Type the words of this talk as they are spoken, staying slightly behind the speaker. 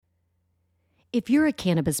If you're a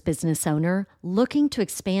cannabis business owner looking to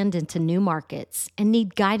expand into new markets and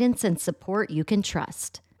need guidance and support you can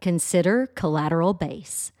trust, consider Collateral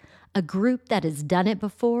Base, a group that has done it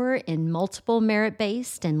before in multiple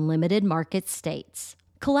merit-based and limited market states.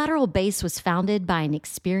 Collateral Base was founded by an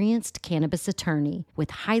experienced cannabis attorney with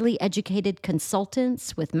highly educated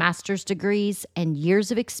consultants with master's degrees and years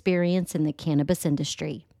of experience in the cannabis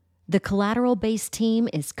industry. The Collateral Base team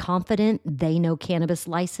is confident they know cannabis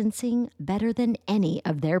licensing better than any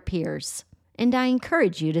of their peers. And I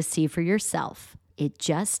encourage you to see for yourself. It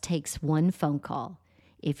just takes one phone call.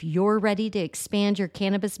 If you're ready to expand your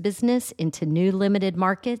cannabis business into new limited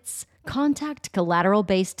markets, contact Collateral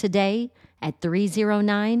Base today at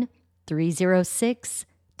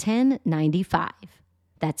 309-306-1095.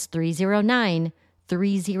 That's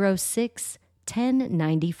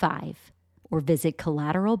 309-306-1095. Or visit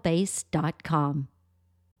collateralbase.com.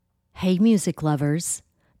 Hey, music lovers.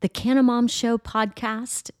 The Canna Mom Show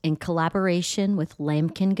podcast, in collaboration with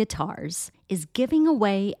Lamkin Guitars, is giving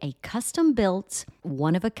away a custom-built,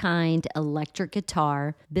 one-of-a-kind electric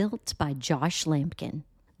guitar built by Josh Lamkin.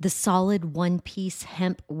 The solid one-piece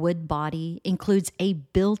hemp wood body includes a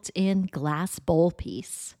built-in glass bowl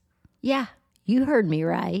piece. Yeah, you heard me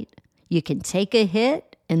right. You can take a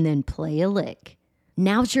hit and then play a lick.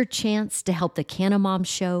 Now's your chance to help the Canna Mom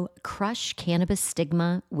Show crush cannabis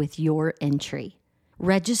stigma with your entry.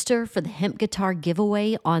 Register for the hemp guitar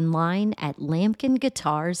giveaway online at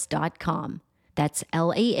lamkinguitars.com. That's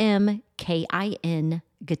LAMKIN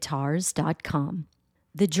guitars.com.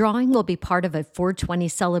 The drawing will be part of a 420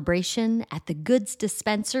 celebration at the Goods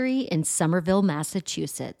Dispensary in Somerville,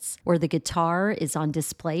 Massachusetts, where the guitar is on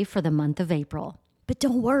display for the month of April. But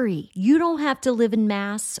don't worry, you don't have to live in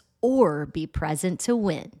Mass or be present to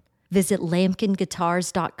win. Visit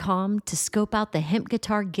lamkinguitars.com to scope out the hemp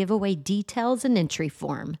guitar giveaway details and entry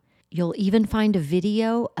form. You'll even find a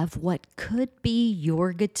video of what could be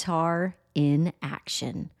your guitar in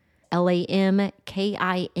action.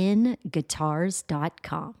 LAMKIN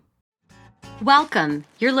guitars.com. Welcome.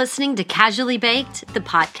 You're listening to Casually Baked, the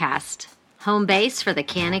podcast. Home base for the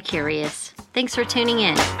Canna Curious. Thanks for tuning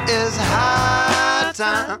in. It's high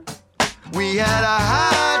time. We had a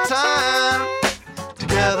high time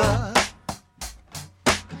together.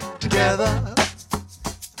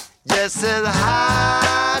 Yes, it's a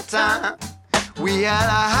high time. We had a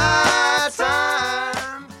high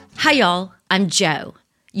time. Hi, y'all. I'm Jo,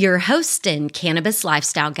 your host and cannabis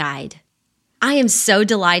lifestyle guide. I am so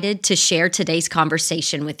delighted to share today's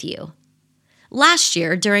conversation with you. Last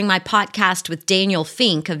year, during my podcast with Daniel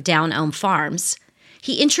Fink of Down Ohm Farms,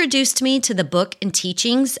 he introduced me to the book and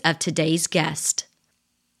teachings of today's guest.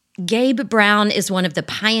 Gabe Brown is one of the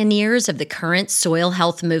pioneers of the current soil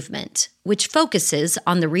health movement, which focuses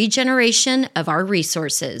on the regeneration of our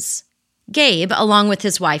resources. Gabe, along with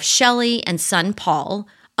his wife Shelley and son Paul,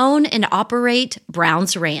 own and operate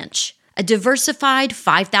Brown's Ranch, a diversified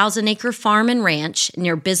 5,000-acre farm and ranch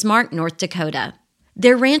near Bismarck, North Dakota.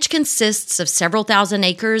 Their ranch consists of several thousand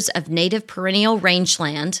acres of native perennial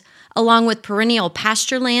rangeland, along with perennial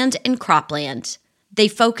pasture land and cropland. They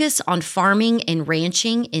focus on farming and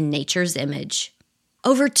ranching in nature's image.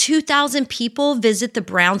 Over 2,000 people visit the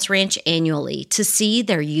Browns Ranch annually to see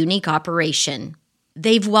their unique operation.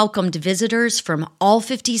 They've welcomed visitors from all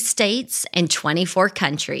 50 states and 24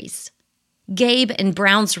 countries. Gabe and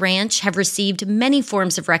Browns Ranch have received many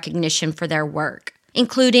forms of recognition for their work,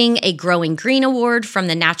 including a Growing Green Award from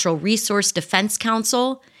the Natural Resource Defense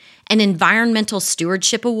Council, an Environmental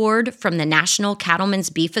Stewardship Award from the National Cattlemen's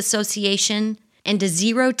Beef Association, and a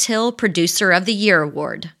Zero Till Producer of the Year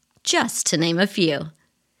Award, just to name a few.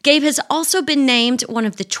 Gabe has also been named one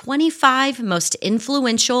of the 25 most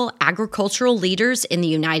influential agricultural leaders in the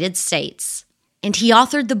United States. And he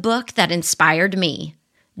authored the book that inspired me,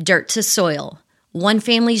 Dirt to Soil: One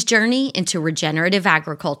Family's Journey into Regenerative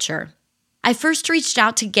Agriculture. I first reached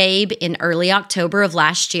out to Gabe in early October of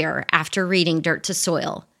last year after reading Dirt to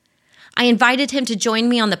Soil. I invited him to join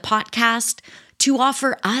me on the podcast to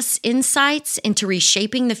offer us insights into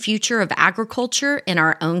reshaping the future of agriculture in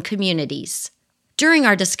our own communities. During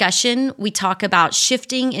our discussion, we talk about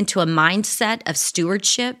shifting into a mindset of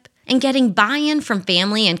stewardship and getting buy-in from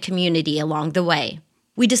family and community along the way.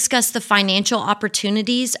 We discuss the financial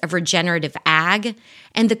opportunities of regenerative ag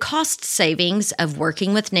and the cost savings of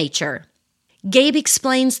working with nature. Gabe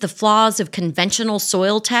explains the flaws of conventional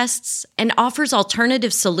soil tests and offers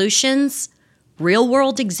alternative solutions,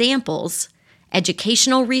 real-world examples,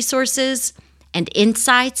 educational resources, and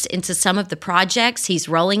insights into some of the projects he's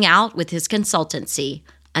rolling out with his consultancy,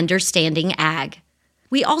 Understanding Ag.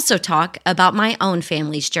 We also talk about my own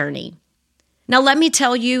family's journey. Now, let me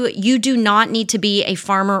tell you, you do not need to be a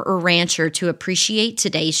farmer or rancher to appreciate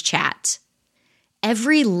today's chat.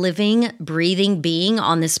 Every living, breathing being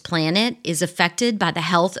on this planet is affected by the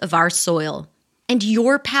health of our soil. And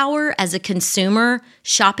your power as a consumer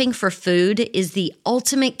shopping for food is the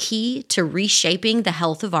ultimate key to reshaping the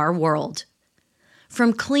health of our world.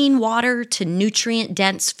 From clean water to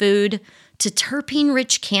nutrient-dense food to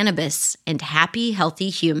terpene-rich cannabis and happy, healthy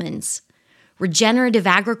humans, regenerative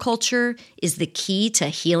agriculture is the key to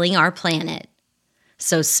healing our planet.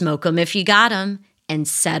 So smoke 'em if you got 'em and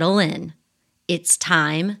settle in. It's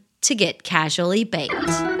time to get casually baked.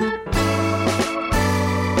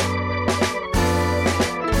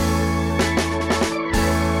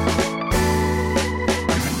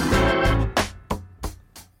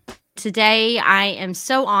 Today, I am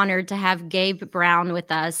so honored to have Gabe Brown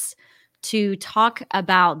with us to talk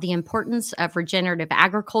about the importance of regenerative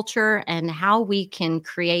agriculture and how we can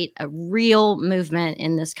create a real movement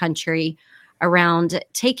in this country around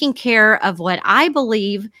taking care of what I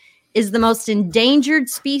believe is the most endangered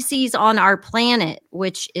species on our planet,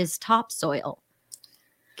 which is topsoil.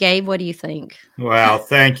 Gabe, what do you think? Well,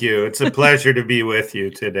 thank you. It's a pleasure to be with you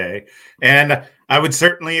today. And I would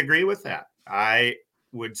certainly agree with that. I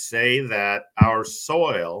would say that our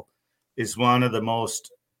soil is one of the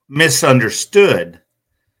most misunderstood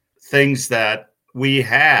things that we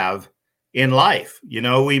have in life. You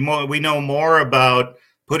know, we know more about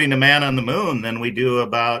putting a man on the moon than we do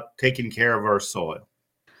about taking care of our soil.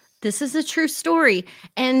 This is a true story.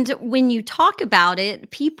 And when you talk about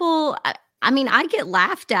it, people, I get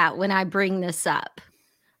laughed at when I bring this up.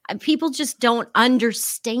 People just don't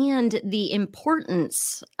understand the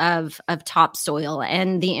importance of topsoil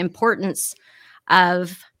and the importance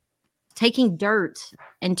of taking dirt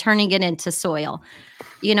and turning it into soil.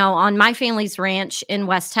 You know, on my family's ranch in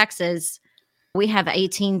West Texas, we have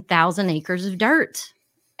 18,000 acres of dirt.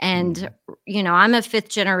 And, you know, I'm a fifth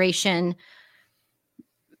generation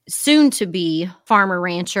soon to be farmer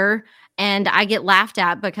rancher, and I get laughed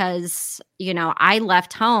at because, you know, I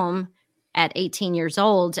left home at 18 years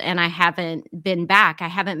old and I haven't been back. I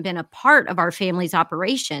haven't been a part of our family's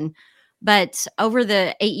operation. But over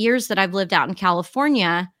the 8 years that I've lived out in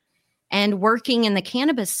California and working in the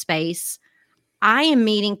cannabis space, I am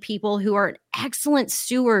meeting people who are excellent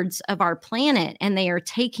stewards of our planet, and they are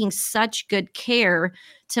taking such good care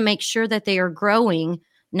to make sure that they are growing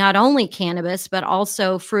not only cannabis, but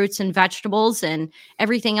also fruits and vegetables and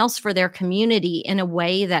everything else for their community in a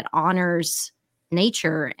way that honors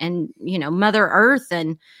nature and, you know, Mother Earth.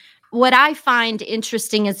 And what I find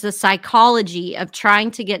interesting is the psychology of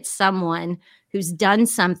trying to get someone who's done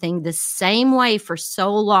something the same way for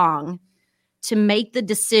so long to make the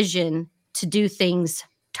decision to do things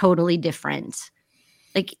totally different.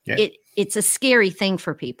 Like, yeah. It's a scary thing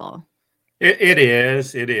for people. It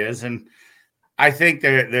is. And I think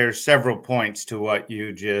there's several points to what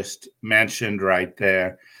you just mentioned right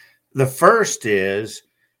there. The first is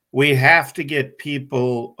we have to get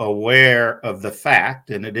people aware of the fact,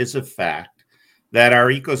 and it is a fact, that our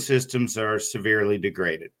ecosystems are severely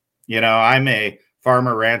degraded. You know, I'm a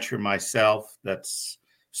farmer rancher myself that's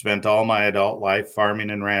spent all my adult life farming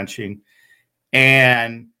and ranching.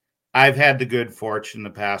 And I've had the good fortune the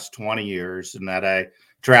past 20 years in that I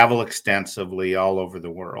travel extensively all over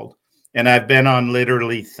the world. And I've been on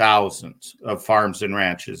literally thousands of farms and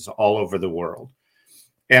ranches all over the world.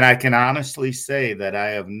 And I can honestly say that I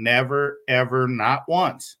have never, ever, not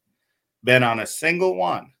once, been on a single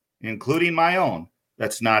one, including my own,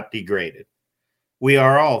 that's not degraded. We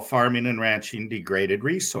are all farming and ranching degraded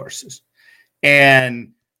resources.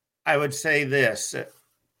 And I would say this,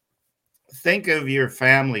 think of your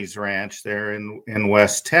family's ranch there in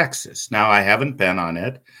West Texas. Now, I haven't been on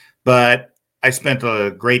it, but I spent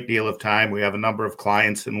a great deal of time. We have a number of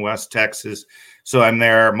clients in West Texas, so I'm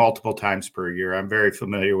there multiple times per year. I'm very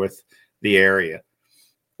familiar with the area.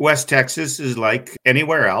 West Texas is like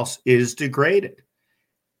anywhere else, is degraded.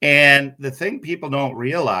 And the thing people don't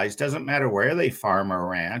realize, doesn't matter where they farm or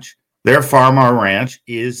ranch, their farm or ranch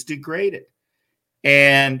is degraded.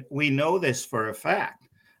 And we know this for a fact.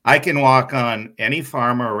 I can walk on any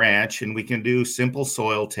farm or ranch and we can do simple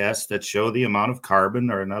soil tests that show the amount of carbon,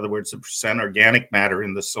 or in other words, the percent organic matter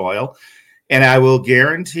in the soil. And I will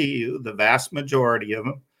guarantee you the vast majority of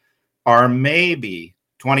them are maybe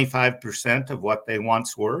 25% of what they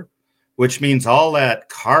once were, which means all that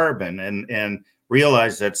carbon, and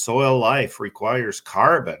realize that soil life requires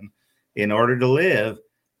carbon in order to live,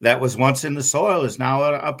 that was once in the soil is now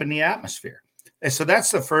up in the atmosphere. So that's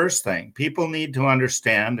the first thing. People need to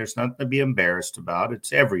understand there's nothing to be embarrassed about.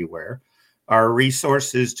 It's everywhere. Our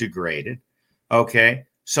resource is degraded. Okay.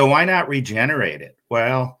 So why not regenerate it?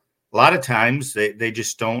 Well, a lot of times they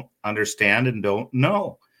just don't understand and don't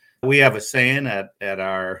know. We have a saying at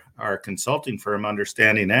our consulting firm,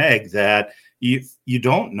 Understanding Ag, that you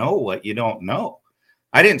don't know what you don't know.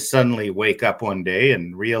 I didn't suddenly wake up one day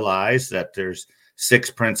and realize that there's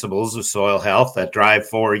 6 principles of soil health that drive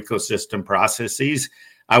 4 ecosystem processes.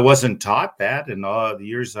 I wasn't taught that in all the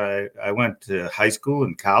years I went to high school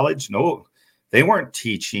and college. No, they weren't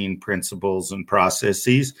teaching principles and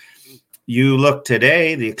processes. You look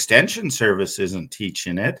today, the Extension Service isn't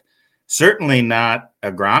teaching it. Certainly not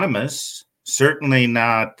agronomists, certainly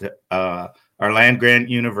not our land grant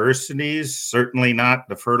universities, certainly not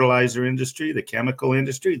the fertilizer industry, the chemical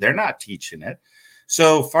industry. They're not teaching it.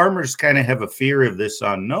 So farmers kind of have a fear of this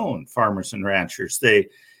unknown, farmers and ranchers.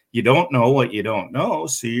 You don't know what you don't know,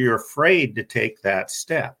 so you're afraid to take that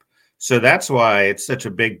step. So that's why it's such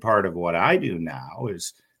a big part of what I do now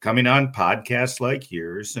is coming on podcasts like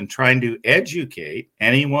yours and trying to educate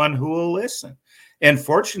anyone who will listen. And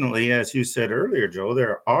fortunately, as you said earlier, Joe,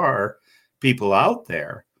 there are people out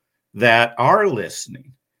there that are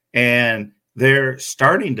listening and they're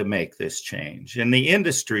starting to make this change. And the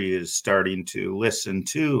industry is starting to listen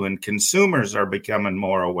too, and consumers are becoming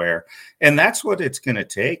more aware. And that's what it's going to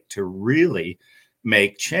take to really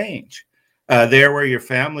make change. There where your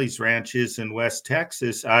family's ranch is in West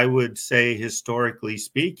Texas, I would say, historically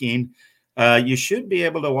speaking, you should be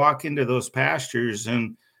able to walk into those pastures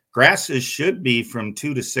and grasses should be from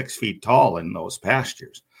 2 to 6 feet tall in those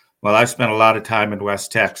pastures. Well, I've spent a lot of time in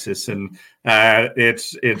West Texas, and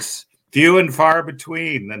it's few and far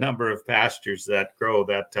between the number of pastures that grow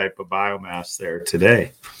that type of biomass there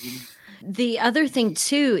today. The other thing,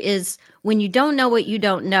 too, is when you don't know what you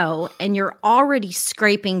don't know and you're already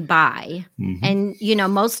scraping by, and,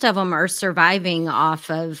 most of them are surviving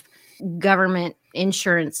off of government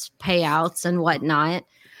insurance payouts and whatnot,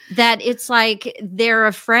 that it's like they're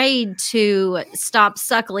afraid to stop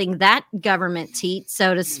suckling that government teat,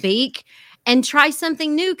 so to speak, and try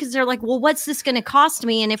something new because they're like, well, what's this going to cost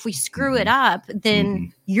me? And if we screw it up,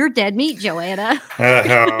 then you're dead meat, Joanna.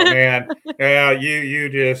 Oh man, you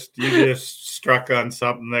just struck on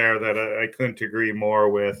something there that I couldn't agree more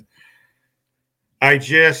with. I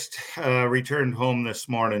just returned home this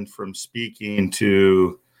morning from speaking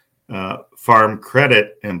to farm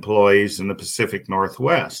credit employees in the Pacific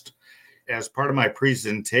Northwest. As part of my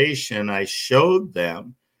presentation, I showed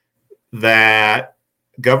them that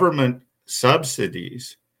government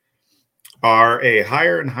subsidies are a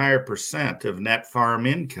higher and higher percent of net farm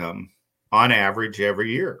income on average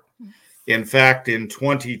every year. In fact, in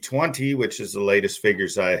 2020, which is the latest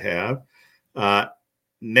figures I have,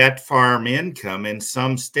 net farm income in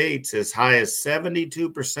some states as high as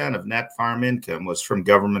 72% of net farm income was from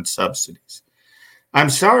government subsidies. I'm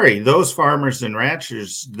sorry, those farmers and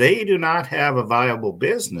ranchers, they do not have a viable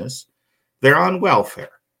business. They're on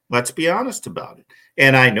welfare. Let's be honest about it.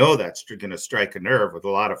 And I know that's going to strike a nerve with a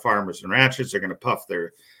lot of farmers and ranchers. They're going to puff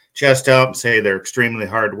their chest out and say they're extremely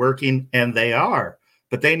hardworking, and they are.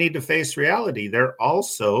 But they need to face reality. They're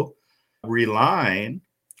also relying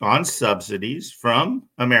on subsidies from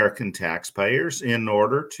American taxpayers in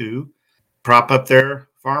order to prop up their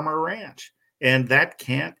farm or ranch. And that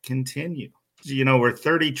can't continue. We're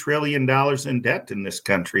 $30 trillion in debt in this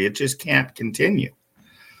country. It just can't continue.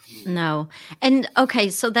 No. And okay,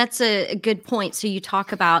 so that's a good point. So you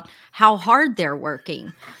talk about how hard they're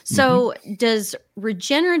working. So does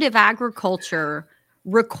regenerative agriculture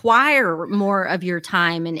require more of your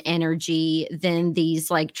time and energy than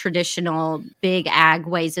these like traditional big ag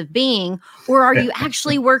ways of being, or are you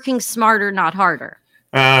actually working smarter, not harder?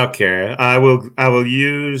 Okay, I will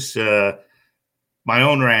use my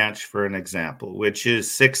own ranch for an example, which is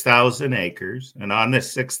 6,000 acres. And on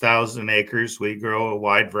this 6,000 acres, we grow a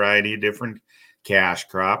wide variety of different cash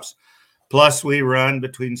crops. Plus, we run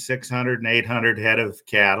between 600 and 800 head of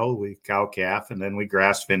cattle. We cow-calf, and then we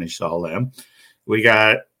grass finish all them. We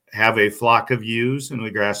have a flock of ewes, and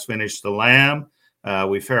we grass finish the lamb.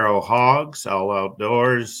 We farrow hogs all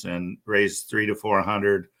outdoors and raise 300 to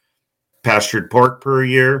 400 pastured pork per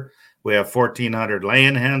year. We have 1,400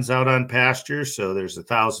 laying hens out on pasture, so there's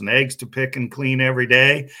 1,000 eggs to pick and clean every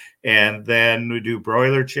day. And then we do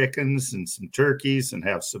broiler chickens and some turkeys and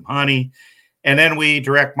have some honey. And then we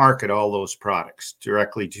direct market all those products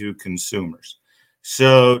directly to consumers.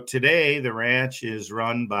 So today, the ranch is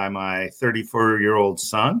run by my 34-year-old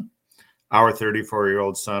son, our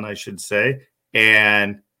 34-year-old son, I should say,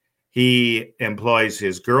 and he employs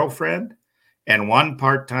his girlfriend and one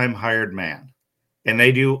part-time hired man. And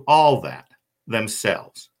they do all that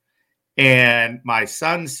themselves. And my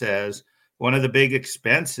son says, one of the big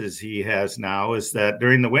expenses he has now is that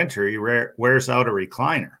during the winter, he wears out a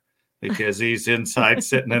recliner because he's inside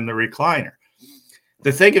sitting in the recliner.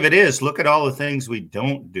 The thing of it is, look at all the things we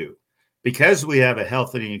don't do. Because we have a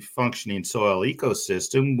healthy, functioning soil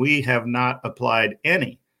ecosystem, we have not applied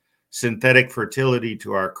any synthetic fertility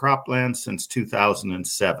to our cropland since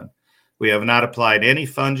 2007. We have not applied any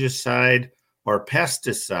fungicide or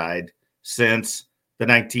pesticide since the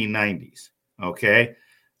 1990s. Okay.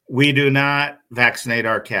 We do not vaccinate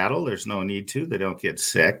our cattle. There's no need to. They don't get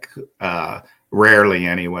sick, rarely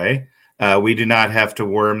anyway. We do not have to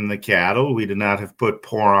worm the cattle. We do not have to put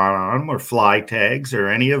pour on them or fly tags or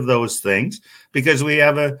any of those things because we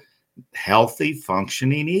have a healthy,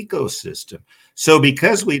 functioning ecosystem. So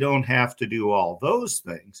because we don't have to do all those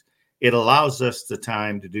things, it allows us the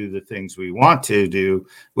time to do the things we want to do,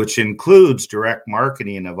 which includes direct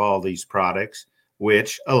marketing of all these products,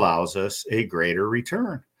 which allows us a greater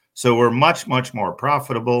return. So we're much, much more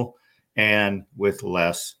profitable and with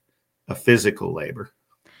less physical labor.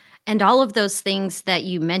 And all of those things that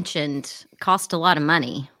you mentioned cost a lot of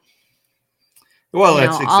money. Well,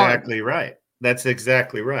 that's exactly right. That's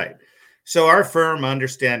exactly right. So our firm,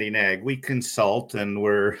 Understanding Ag, we consult, and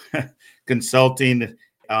we're consulting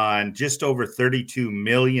on just over 32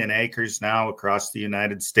 million acres now across the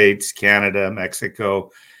United States, Canada,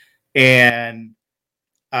 Mexico. And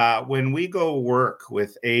when we go work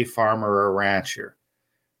with a farmer or rancher,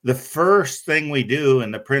 the first thing we do,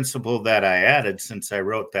 and the principle that I added since I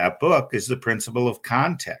wrote that book, is the principle of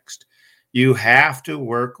context. You have to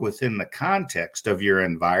work within the context of your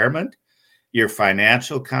environment, your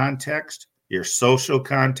financial context, your social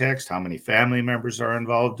context, how many family members are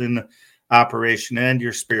involved in the operation, and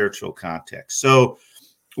your spiritual context. So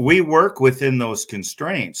we work within those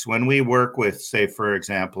constraints. When we work with, say, for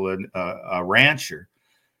example, a rancher,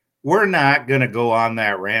 we're not going to go on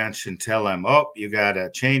that ranch and tell them, oh, you got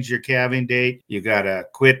to change your calving date. You got to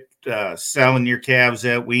quit selling your calves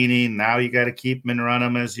at weaning. Now you got to keep them and run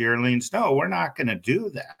them as yearlings. No, we're not going to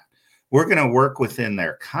do that. We're going to work within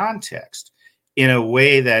their context in a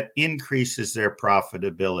way that increases their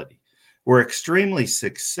profitability. We're extremely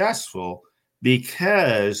successful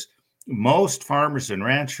because most farmers and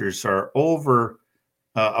ranchers are over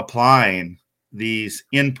applying these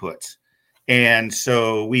inputs. And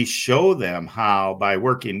so we show them how, by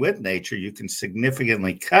working with nature, you can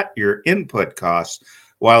significantly cut your input costs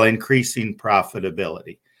while increasing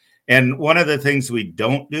profitability. And one of the things we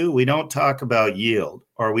don't do, we don't talk about yield,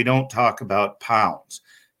 or we don't talk about pounds.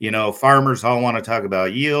 You know, farmers all want to talk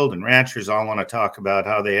about yield, and ranchers all want to talk about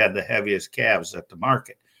how they had the heaviest calves at the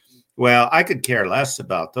market. Well, I could care less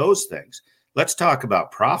about those things. Let's talk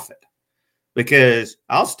about profit. Because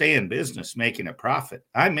I'll stay in business making a profit.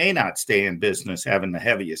 I may not stay in business having the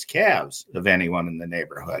heaviest calves of anyone in the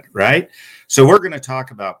neighborhood, right? So we're going to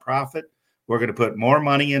talk about profit. We're going to put more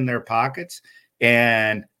money in their pockets.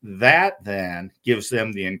 And that then gives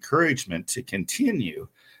them the encouragement to continue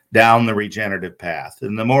down the regenerative path.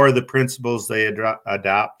 And the more of the principles they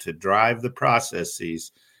adopt to drive the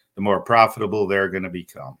processes, the more profitable they're going to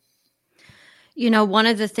become. You know, one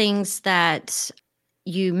of the things that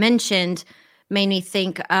you mentioned made me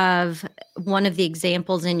think of one of the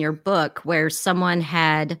examples in your book where someone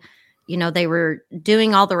had, you know, they were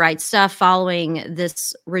doing all the right stuff, following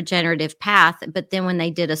this regenerative path, but then when they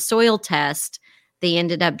did a soil test, they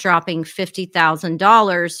ended up dropping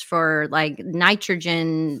 $50,000 for like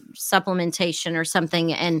nitrogen supplementation or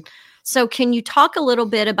something. And so can you talk a little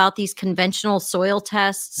bit about these conventional soil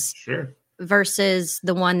tests? Sure. Versus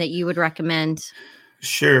the one that you would recommend?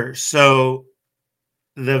 Sure. So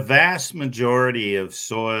the vast majority of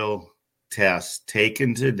soil tests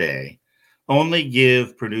taken today only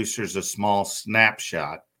give producers a small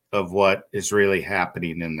snapshot of what is really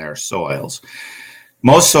happening in their soils.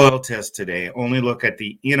 Most soil tests today only look at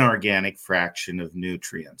the inorganic fraction of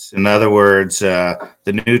nutrients. In other words, the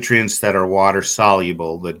nutrients that are water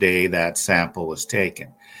soluble the day that sample was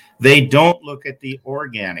taken. They don't look at the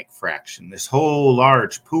organic fraction, this whole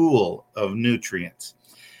large pool of nutrients.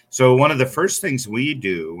 So one of the first things we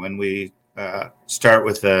do when we start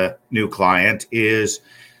with a new client is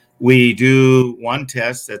we do one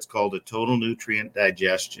test that's called a total nutrient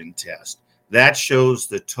digestion test. That shows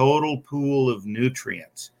the total pool of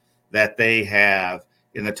nutrients that they have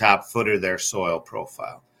in the top foot of their soil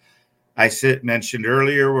profile. I mentioned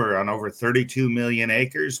earlier, we're on over 32 million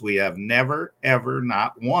acres. We have never, ever,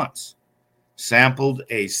 not once sampled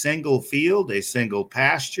a single field, a single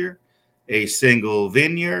pasture, a single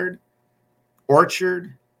vineyard,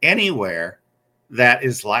 orchard, anywhere that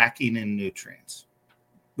is lacking in nutrients.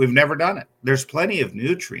 We've never done it. There's plenty of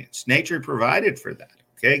nutrients. Nature provided for that.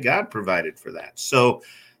 Okay, God provided for that. So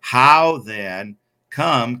how then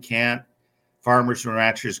can't farmers and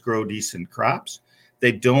ranchers grow decent crops?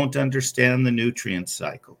 They don't understand the nutrient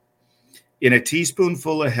cycle. In a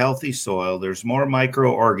teaspoonful of healthy soil, there's more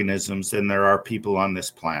microorganisms than there are people on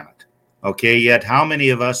this planet. Okay, yet how many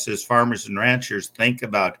of us as farmers and ranchers think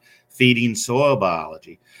about feeding soil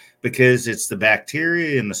biology? Because it's the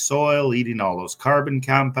bacteria in the soil eating all those carbon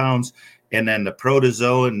compounds, and then the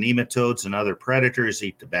protozoa and nematodes and other predators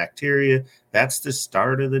eat the bacteria. That's the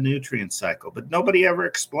start of the nutrient cycle. But nobody ever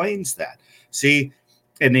explains that. See,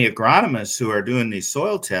 and the agronomists who are doing these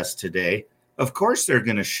soil tests today, of course, they're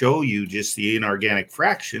going to show you just the inorganic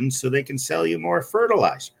fractions so they can sell you more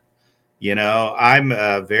fertilizer. You know, I'm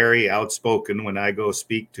very outspoken when I go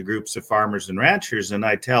speak to groups of farmers and ranchers, and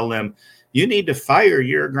I tell them, you need to fire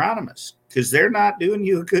your agronomists because they're not doing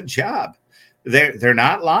you a good job. They're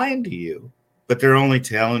not lying to you, but they're only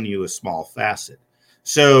telling you a small facet.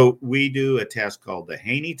 So we do a test called the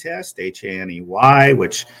Haney test, Haney,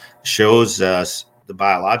 which shows us the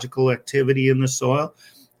biological activity in the soil.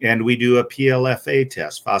 And we do a PLFA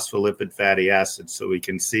test, phospholipid fatty acids, so we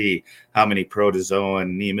can see how many protozoa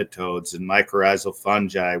and nematodes and mycorrhizal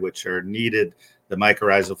fungi, which are needed. The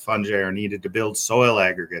mycorrhizal fungi are needed to build soil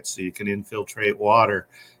aggregates so you can infiltrate water.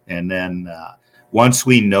 And then once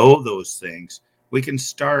we know those things, we can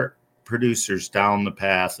start producers down the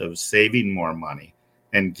path of saving more money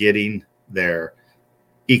and getting their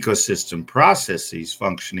ecosystem processes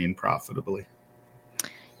functioning profitably.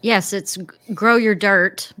 Yes, it's grow your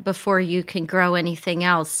dirt before you can grow anything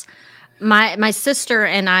else. My sister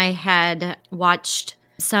and I had watched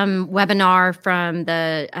some webinar from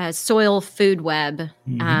the Soil Food Web,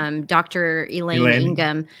 Dr. Elaine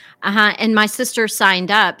Ingham. And my sister signed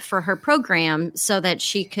up for her program so that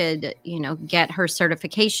she could, get her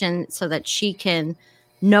certification so that she can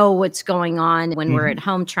know what's going on when we're at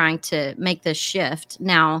home trying to make this shift.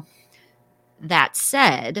 Now, that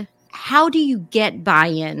said, how do you get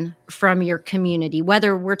buy-in from your community,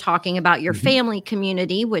 whether we're talking about your family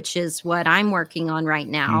community, which is what I'm working on right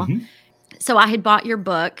now? So I had bought your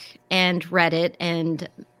book and read it and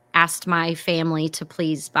asked my family to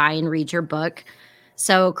please buy and read your book.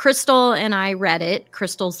 So Crystal and I read it.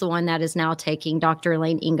 Crystal's the one that is now taking Dr.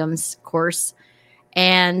 Elaine Ingham's course.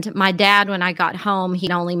 And my dad, when I got home,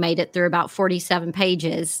 he'd only made it through about 47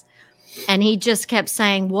 pages. And he just kept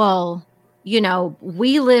saying, well,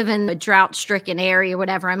 we live in a drought-stricken area,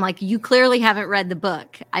 whatever. I'm like, you clearly haven't read the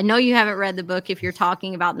book. I know you haven't read the book if you're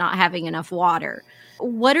talking about not having enough water.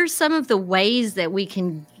 What are some of the ways that we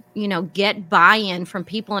can, get buy-in from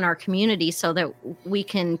people in our community so that we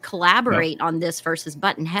can collaborate on this versus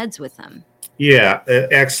button heads with them? Yeah,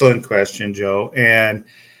 excellent question, Joe. And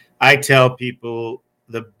I tell people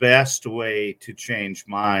the best way to change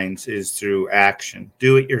minds is through action.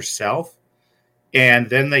 Do it yourself. And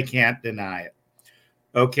then they can't deny it.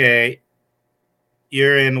 Okay,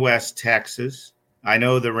 you're in West Texas. I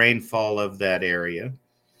know the rainfall of that area.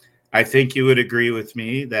 I think you would agree with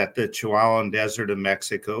me that the Chihuahuan Desert of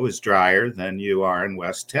Mexico is drier than you are in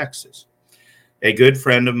West Texas. A good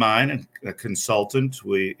friend of mine and a consultant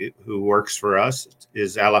who works for us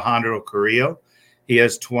is Alejandro Carrillo. He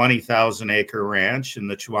has 20,000 acre ranch in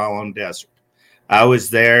the Chihuahuan Desert. I was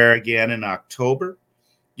there again in October.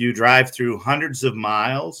 You drive through hundreds of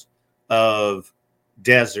miles of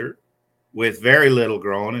desert with very little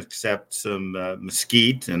grown except some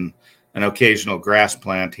mesquite and an occasional grass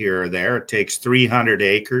plant here or there. It takes 300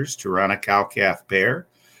 acres to run a cow-calf pair.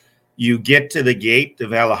 You get to the gate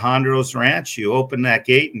of Alejandro's ranch, you open that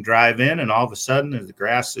gate and drive in, and all of a sudden the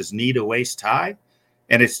grass is knee to waist high,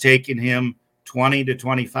 and it's taken him 20 to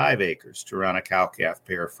 25 acres to run a cow-calf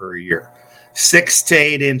pair for a year. 6 to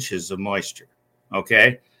 8 inches of moisture,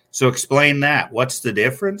 okay? So explain that. What's the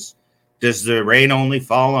difference? Does the rain only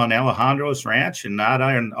fall on Alejandro's ranch and not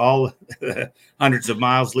on all hundreds of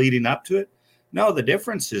miles leading up to it? No, the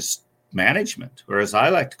difference is management, or as I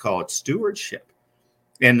like to call it, stewardship.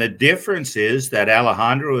 And the difference is that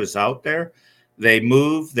Alejandro is out there. They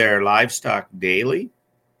move their livestock daily.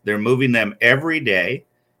 They're moving them every day.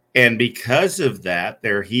 And because of that,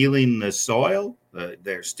 they're healing the soil.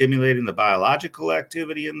 They're stimulating the biological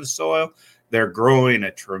activity in the soil. They're growing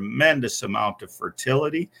a tremendous amount of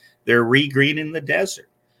fertility. They're regreening the desert.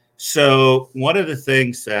 So one of the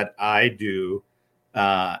things that I do,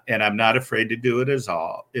 and I'm not afraid to do it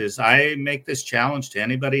is I make this challenge to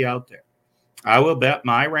anybody out there. I will bet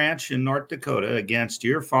my ranch in North Dakota against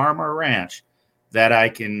your farm or ranch that I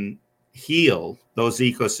can heal those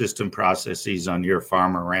ecosystem processes on your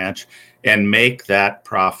farm or ranch and make that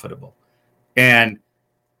profitable. And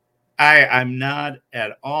I'm not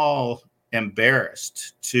at all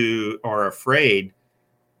embarrassed or afraid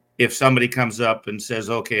if somebody comes up and says,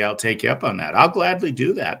 okay, I'll take you up on that. I'll gladly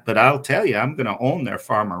do that. But I'll tell you, I'm going to own their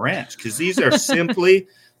farm or ranch, because these are simply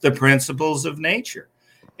the principles of nature.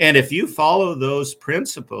 And if you follow those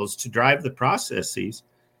principles to drive the processes,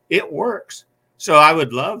 it works. So I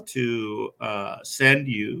would love to send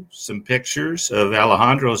you some pictures of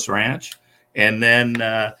Alejandro's ranch. And then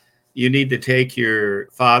you need to take your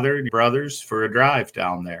father and brothers for a drive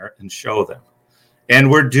down there and show them. And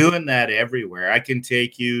we're doing that everywhere. I can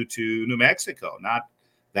take you to New Mexico, not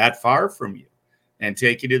that far from you, and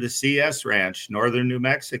take you to the CS Ranch, northern New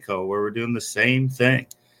Mexico, where we're doing the same thing.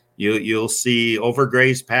 You'll see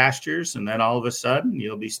overgrazed pastures, and then all of a sudden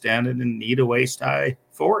you'll be standing in need of waist-high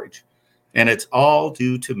forage. And it's all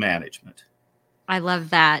due to management. I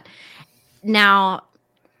love that. Now,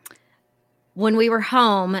 when we were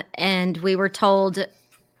home and we were told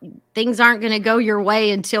things aren't going to go your way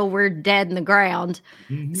until we're dead in the ground.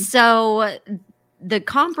 Mm-hmm. So the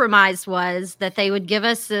compromise was that they would give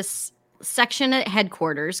us this section at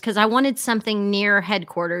headquarters, because I wanted something near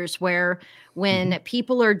headquarters where when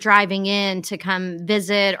people are driving in to come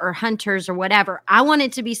visit, or hunters or whatever, I want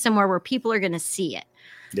it to be somewhere where people are going to see it.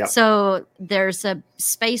 Yep. So there's a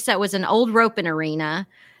space that was an old roping arena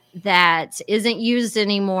that isn't used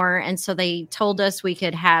anymore. And so they told us we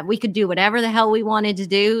could do whatever the hell we wanted to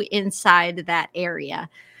do inside that area.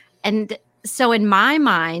 And so in my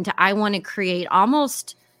mind, I want to create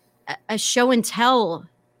almost a show and tell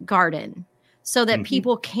garden so that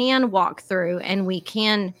people can walk through and we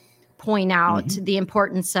can point out the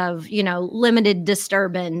importance of, limited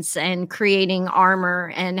disturbance and creating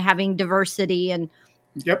armor and having diversity and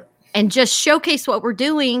just showcase what we're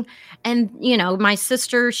doing. And, my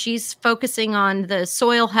sister, she's focusing on the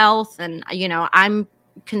soil health, and, I'm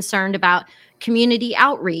concerned about community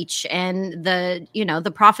outreach and the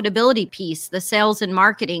profitability piece, the sales and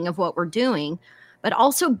marketing of what we're doing, but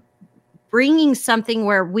also bringing something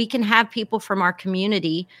where we can have people from our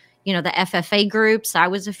community, the FFA groups. I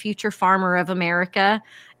was a Future Farmer of America,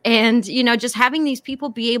 and, just having these people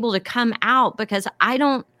be able to come out, because I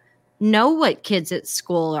don't know what kids at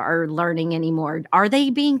school are learning anymore. Are they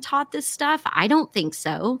being taught this stuff? I don't think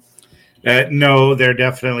so. No, they're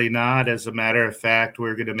definitely not. As a matter of fact,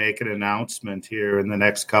 we're going to make an announcement here in the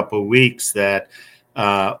next couple of weeks that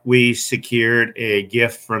we secured a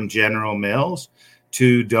gift from General Mills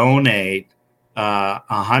to donate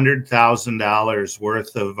 $100,000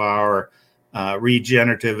 worth of our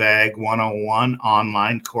Regenerative Ag 101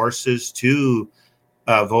 online courses to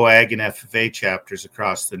VOAG and FFA chapters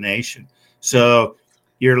across the nation. So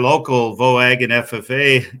your local VOAG and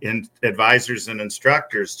FFA advisors and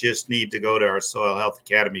instructors just need to go to our Soil Health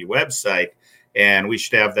Academy website, and we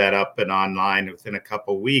should have that up and online within a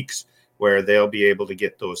couple of weeks, where they'll be able to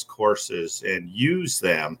get those courses and use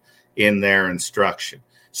them in their instruction.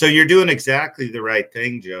 So you're doing exactly the right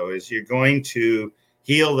thing, Joe, is you're going to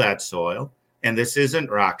heal that soil. And this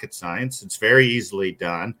isn't rocket science. It's very easily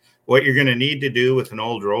done. What you're going to need to do with an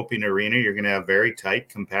old roping arena, you're going to have very tight,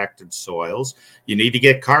 compacted soils. You need to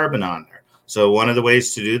get carbon on there. So one of the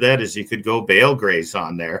ways to do that is you could go bale graze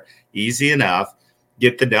on there. Easy enough.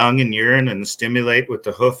 Get the dung and urine and stimulate with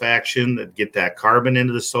the hoof action, that get that carbon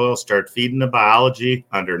into the soil, start feeding the biology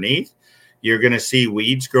underneath. You're going to see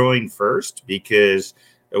weeds growing first, because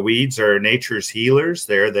weeds are nature's healers.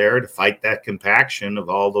 They're there to fight that compaction of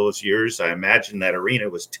all those years. I imagine that arena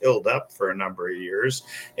was tilled up for a number of years,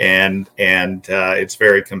 and it's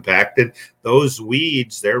very compacted. Those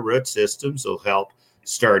weeds, their root systems will help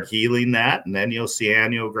start healing that, and then you'll see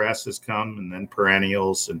annual grasses come, and then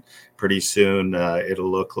perennials, and pretty soon it'll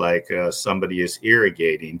look like somebody is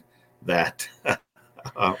irrigating that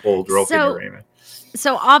old roping arena.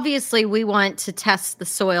 So obviously we want to test the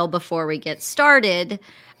soil before we get started.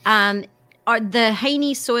 The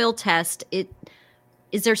Haney soil test,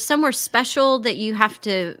 is there somewhere special that you have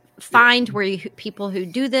to find where people who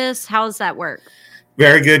do this? How does that work?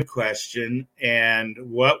 Very good question. And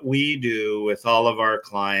what we do with all of our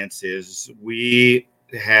clients is we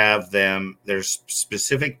have them, there's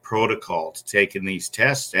specific protocol to taking these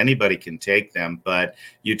tests. Anybody can take them, but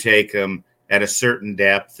you take them at a certain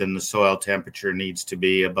depth, and the soil temperature needs to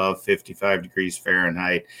be above 55 degrees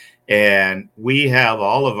Fahrenheit. And we have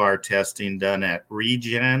all of our testing done at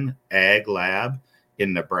Regen Ag Lab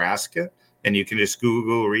in Nebraska. And you can just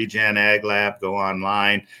Google Regen Ag Lab, go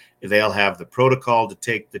online. They'll have the protocol to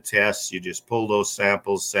take the tests. You just pull those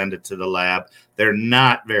samples, send it to the lab. They're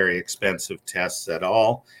not very expensive tests at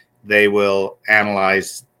all. They will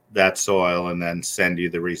analyze that soil and then send you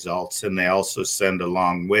the results. And they also send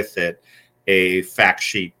along with it a fact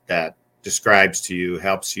sheet that describes to you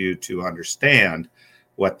helps you to understand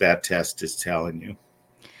what that test is telling you.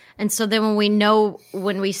 And so then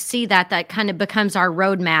when we see that, that kind of becomes our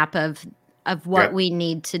roadmap of what Yep. we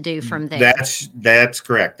need to do from there. That's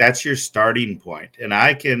correct. That's your starting point. And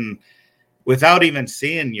I can, without even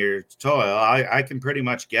seeing your soil, I can pretty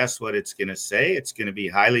much guess what it's going to say. It's going to be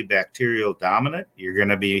highly bacterial dominant. You're going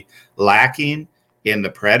to be lacking in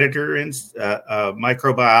the predator in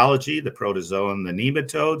microbiology, the protozoa and the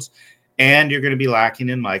nematodes, and you're going to be lacking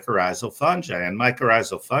in mycorrhizal fungi. And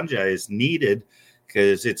mycorrhizal fungi is needed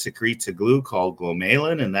because it secretes a glue called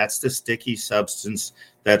glomalin, and that's the sticky substance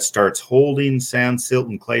that starts holding sand, silt,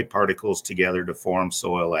 and clay particles together to form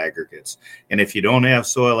soil aggregates. And if you don't have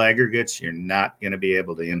soil aggregates, you're not going to be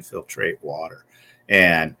able to infiltrate water.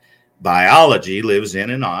 And biology lives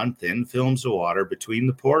in and on thin films of water between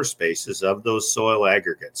the pore spaces of those soil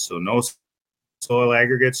aggregates. So no soil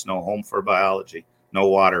aggregates, no home for biology, no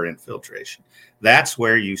water infiltration. That's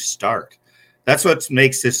where you start. That's what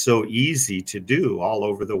makes this so easy to do all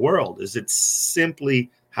over the world, is it's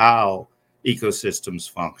simply how ecosystems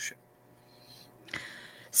function.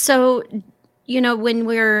 So, when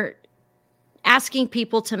we're asking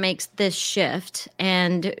people to make this shift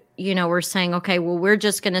and, we're saying, okay, well, we're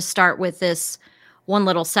just going to start with this one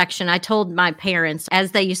little section. I told my parents,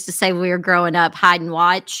 as they used to say when we were growing up, hide and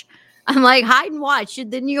watch. I'm like, hide and watch.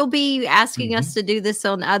 Then you'll be asking us to do this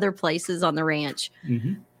on other places on the ranch.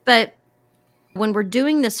 But when we're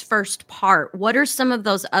doing this first part, what are some of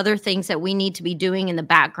those other things that we need to be doing in the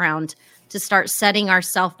background to start setting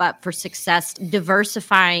ourselves up for success,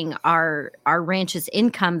 diversifying our ranch's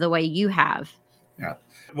income the way you have? Yeah.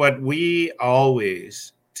 What we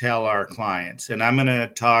always tell our clients, and I'm going to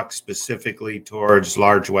talk specifically towards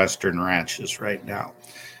large Western ranches right now,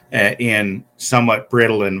 in somewhat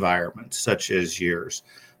brittle environments such as yours.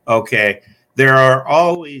 Okay. There are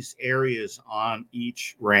always areas on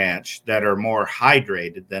each ranch that are more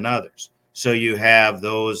hydrated than others. So you have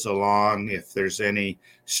those along, if there's any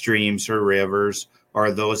streams or rivers,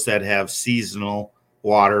 or those that have seasonal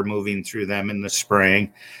water moving through them in the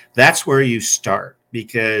spring. That's where you start,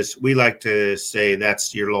 because we like to say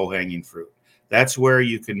that's your low-hanging fruit. That's where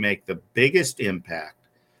you can make the biggest impact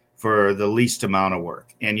for the least amount of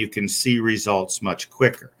work, and you can see results much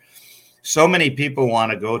quicker. So many people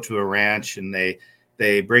want to go to a ranch and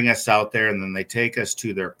they bring us out there and then they take us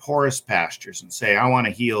to their poorest pastures and say, I want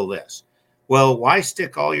to heal this. Well, why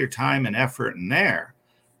stick all your time and effort in there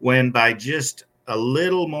when by just a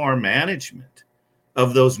little more management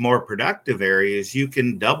of those more productive areas, you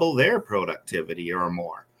can double their productivity or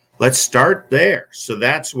more? Let's start there. So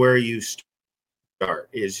that's where you start,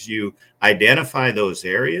 is you identify those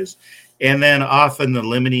areas. And then often the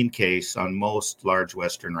limiting case on most large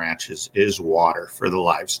Western ranches is water for the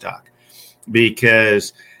livestock,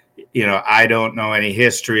 because, I don't know any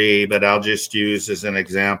history, but I'll just use as an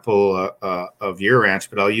example of your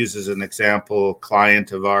ranch, but I'll use as an example,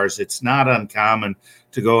 client of ours. It's not uncommon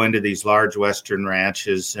to go into these large Western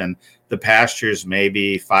ranches and the pastures may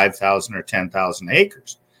be 5,000 or 10,000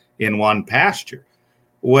 acres in one pasture.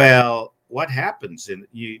 Well, what happens? And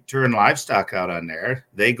you turn livestock out on there,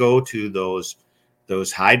 they go to those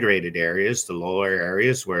hydrated areas, the lower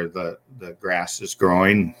areas where the grass is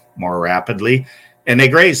growing more rapidly, and they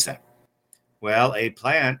graze them. Well, a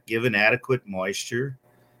plant, given adequate moisture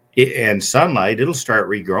and sunlight, it'll start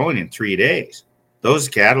regrowing in 3 days. Those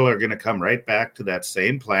cattle are going to come right back to that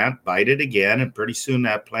same plant, bite it again, and pretty soon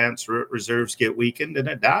that plant's reserves get weakened and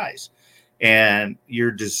it dies. And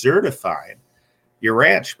you're desertifying your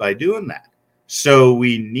ranch by doing that. So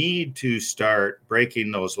we need to start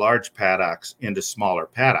breaking those large paddocks into smaller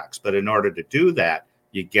paddocks. But in order to do that,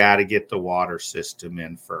 you got to get the water system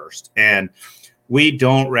in first. And we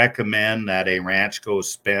don't recommend that a ranch go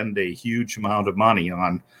spend a huge amount of money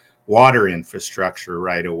on water infrastructure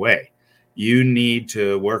right away. You need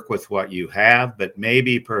to work with what you have, but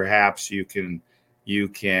maybe perhaps you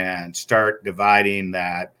can start dividing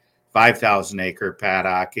that 5,000 acre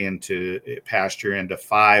paddock into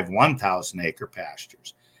 5 1,000 acre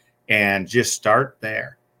pastures, and just start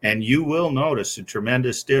there. And you will notice a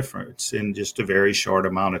tremendous difference in just a very short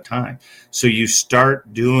amount of time. So you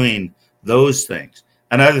start doing those things.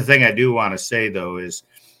 Another thing I do want to say, though, is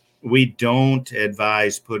we don't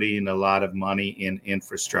advise putting a lot of money in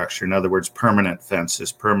infrastructure. In other words, permanent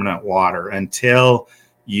fences, permanent water, until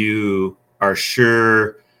you are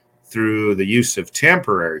sure through the use of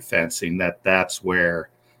temporary fencing that's where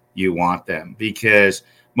you want them, because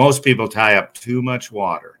most people tie up too much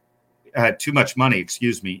money,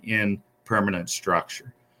 in permanent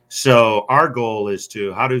structure. So our goal is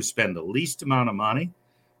how to spend the least amount of money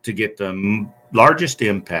to get the largest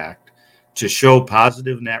impact to show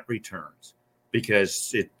positive net returns,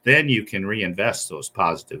 because then you can reinvest those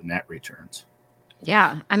positive net returns.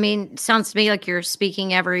 Yeah. I mean, sounds to me like you're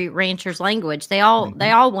speaking every rancher's language. They all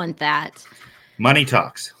want that. Money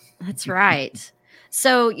talks. That's right.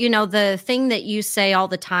 So, the thing that you say all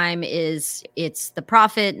the time is it's the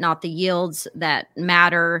profit, not the yields that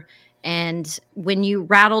matter. And when you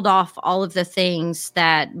rattled off all of the things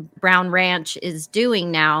that Brown Ranch is doing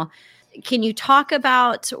now, can you talk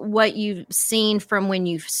about what you've seen from when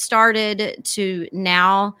you started to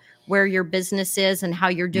now, where your business is and how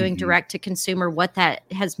you're doing direct to consumer, what that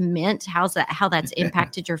has meant, how that's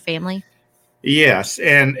impacted your family? Yes,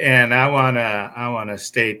 and I wanna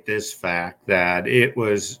state this fact that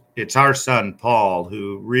it's our son Paul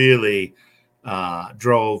who really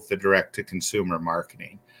drove the direct to consumer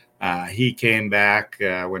marketing. He came back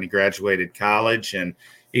when he graduated college, and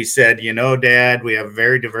he said, Dad, we have a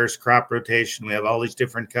very diverse crop rotation. We have all these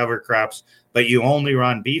different cover crops, but you only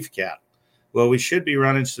run beef cattle. Well, we should be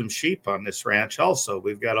running some sheep on this ranch also.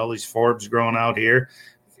 We've got all these forbs growing out here.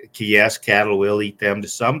 Yes, cattle will eat them to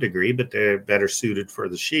some degree, but they're better suited for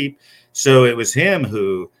the sheep. So it was him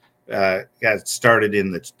who got started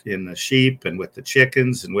in the sheep and with the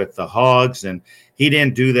chickens and with the hogs. And he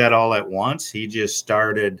didn't do that all at once. He just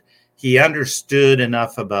started. He understood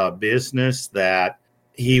enough about business that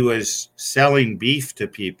he was selling beef to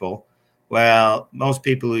people. Well, most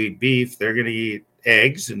people who eat beef, they're going to eat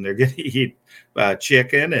eggs and they're going to eat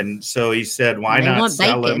chicken. And so he said, why not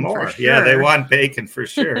sell it more? Sure. Yeah, they want bacon for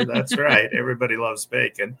sure. That's right. Everybody loves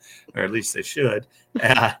bacon, or at least they should.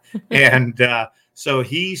 So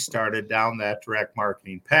he started down that direct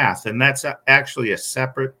marketing path. And that's actually a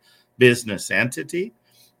separate business entity.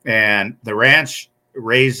 And the ranch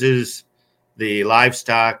raises the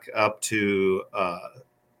livestock up to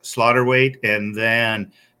slaughter weight, and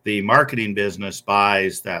then the marketing business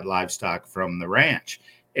buys that livestock from the ranch.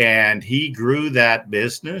 And he grew that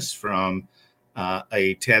business from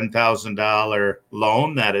a $10,000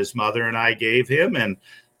 loan that his mother and I gave him. And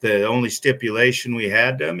the only stipulation we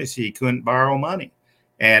had to him is he couldn't borrow money.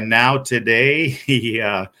 And now today,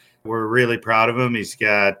 we're really proud of him. He's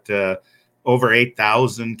got over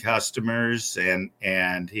 8,000 customers,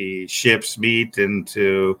 and he ships meat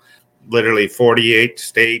into literally 48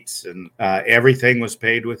 states, and everything was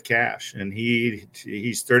paid with cash. And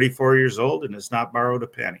he's 34 years old and has not borrowed a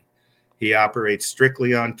penny. He operates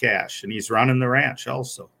strictly on cash, and he's running the ranch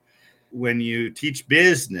also. When you teach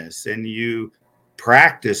business and you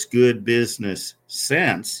practice good business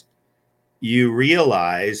sense, you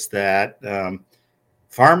realize that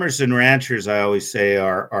farmers and ranchers, I always say,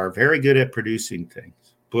 are very good at producing things,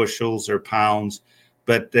 bushels or pounds,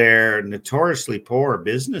 but they're notoriously poor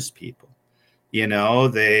business people.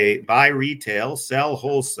 They buy retail, sell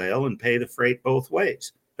wholesale, and pay the freight both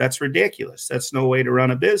ways. That's ridiculous. That's no way to run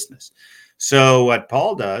a business. So what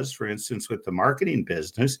Paul does, for instance, with the marketing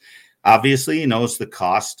business, obviously he knows the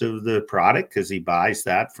cost of the product because he buys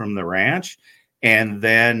that from the ranch. And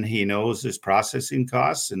then he knows his processing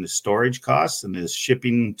costs and his storage costs and his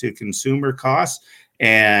shipping to consumer costs.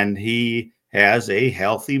 And he has a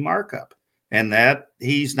healthy markup. And that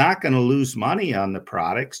he's not going to lose money on the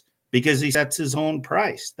products because he sets his own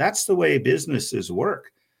price. That's the way businesses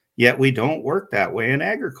work. Yet we don't work that way in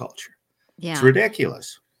agriculture. Yeah. It's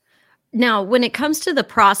ridiculous. Now, when it comes to the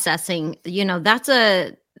processing, that's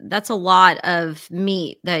a lot of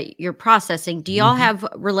meat that you're processing. Do y'all have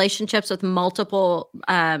relationships with multiple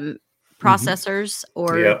processors,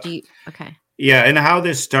 or do you? Okay. Yeah, and how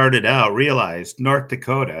this started out, realized North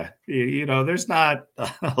Dakota, there's not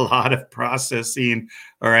a lot of processing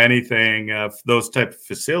or anything of those type of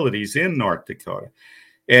facilities in North Dakota.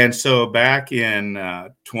 And so back in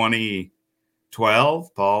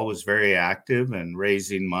 2012, Paul was very active in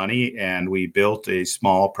raising money, and we built a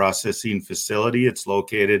small processing facility. It's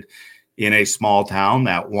located in a small town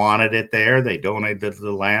that wanted it there. They donated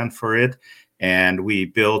the land for it. And we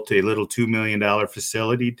built a little $2 million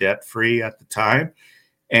facility, debt-free at the time,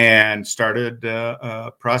 and started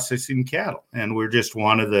processing cattle. And we're just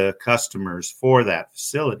one of the customers for that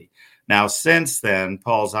facility. Now, since then,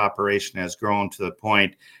 Paul's operation has grown to the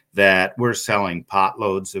point that we're selling pot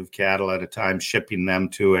loads of cattle at a time, shipping them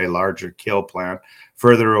to a larger kill plant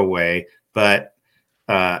further away. But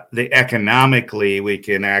economically, we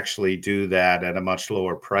can actually do that at a much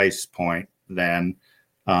lower price point than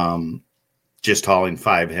just hauling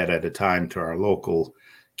 5 head at a time to our local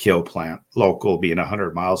kill plant, local being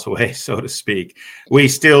 100 miles away, so to speak. We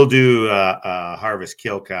still do harvest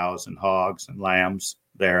kill cows and hogs and lambs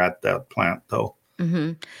there at the plant, though.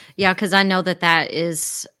 Mm-hmm. Yeah, because I know that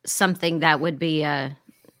is something that would be an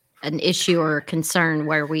issue or a concern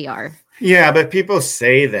where we are. Yeah, but people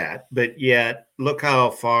say that, but yet look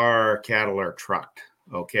how far cattle are trucked.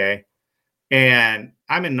 Okay. And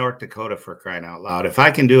I'm in North Dakota, for crying out loud. If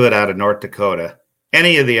I can do it out of North Dakota,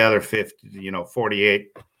 any of the other 50,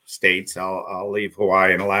 48 states, I'll leave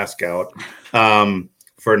Hawaii and Alaska out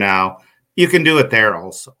for now. You can do it there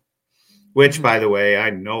also. Which, by the way, I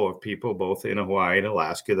know of people both in Hawaii and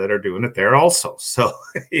Alaska that are doing it there also. So,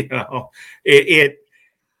 it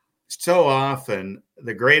so often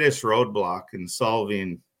the greatest roadblock in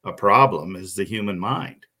solving a problem is the human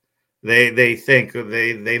mind. They think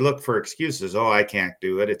they look for excuses. Oh, I can't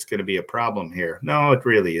do it. It's going to be a problem here. No, it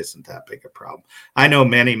really isn't that big a problem. I know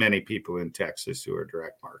many people in Texas who are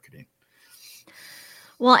direct marketing.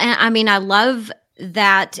 Well, and I mean, I love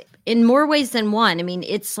that in more ways than one. I mean,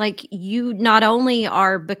 it's like you not only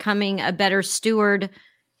are becoming a better steward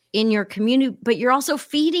in your community, but you're also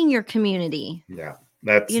feeding your community. Yeah,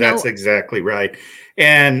 that's exactly right.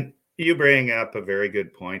 And you bring up a very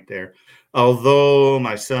good point there. Although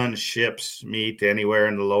my son ships meat anywhere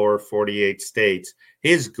in the lower 48 states,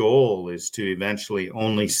 his goal is to eventually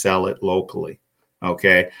only sell it locally.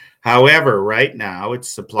 Okay. However, right now it's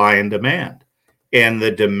supply and demand. And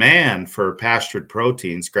the demand for pastured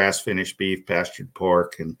proteins, grass-finished beef, pastured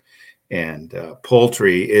pork, and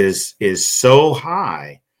poultry is so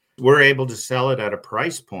high, we're able to sell it at a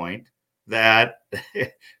price point that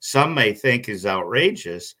some may think is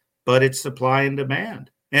outrageous, but it's supply and demand.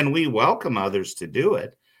 And we welcome others to do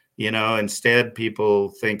it. Instead, people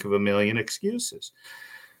think of a million excuses.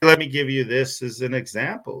 Let me give you this as an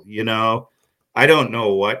example. I don't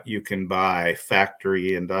know what you can buy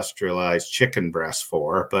factory industrialized chicken breast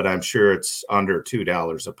for, but I'm sure it's under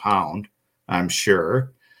 $2 a pound. I'm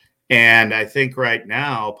sure. And I think right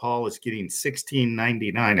now, Paul is getting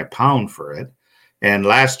 $16.99 a pound for it. And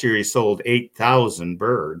last year he sold 8,000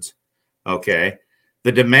 birds. Okay.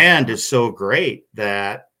 The demand is so great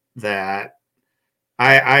that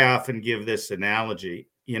I often give this analogy,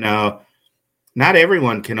 not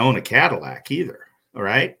everyone can own a Cadillac either. All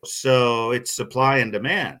right. So it's supply and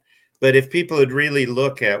demand. But if people would really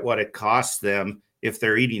look at what it costs them if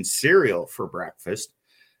they're eating cereal for breakfast,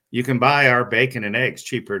 you can buy our bacon and eggs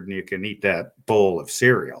cheaper than you can eat that bowl of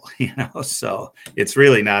cereal, so it's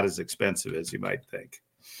really not as expensive as you might think.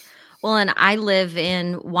 Well, and I live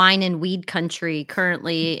in wine and weed country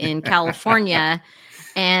currently in California,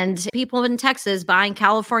 and people in Texas buying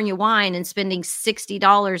California wine and spending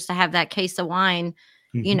 $60 to have that case of wine,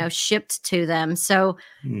 shipped to them. So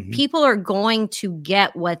people are going to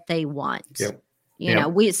get what they want.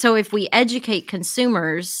 Yep. So if we educate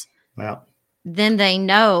consumers, then they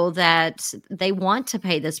know that they want to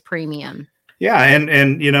pay this premium. Yeah.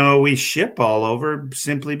 And we ship all over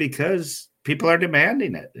simply because people are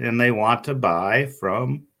demanding it and they want to buy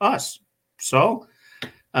from us. So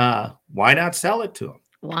why not sell it to them?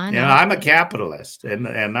 Why not? I'm a capitalist and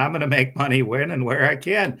I'm going to make money when and where I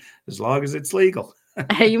can, as long as it's legal.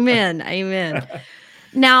 Amen.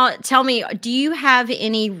 Now, tell me, do you have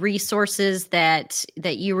any resources that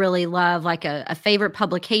you really love, like a favorite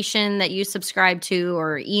publication that you subscribe to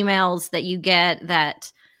or emails that you get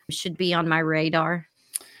that should be on my radar?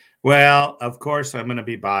 Well, of course, I'm going to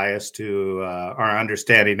be biased to our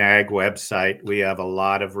Understanding Ag website. We have a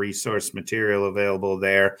lot of resource material available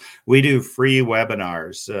there. We do free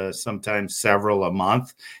webinars, sometimes several a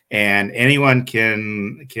month, and anyone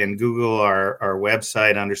can Google our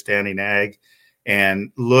website, Understanding Ag,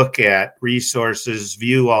 and look at resources,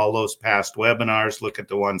 view all those past webinars, look at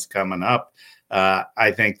the ones coming up.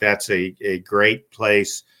 I think that's a great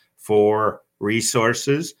place for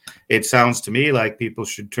resources. It sounds to me like people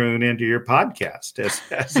should tune into your podcast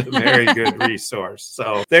as a very good resource.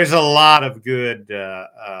 So there's a lot of good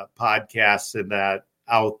podcasts in that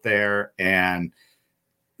out there. And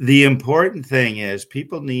the important thing is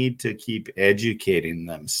people need to keep educating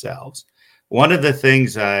themselves. One of the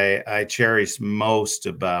things I cherish most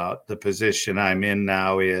about the position I'm in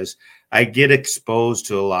now is I get exposed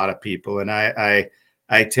to a lot of people. And I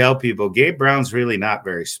tell people, Gabe Brown's really not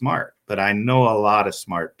very smart, but I know a lot of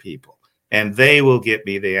smart people, and they will get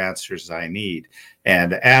me the answers I need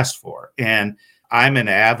and ask for. And I'm an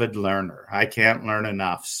avid learner. I can't learn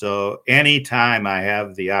enough. So anytime I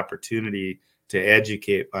have the opportunity to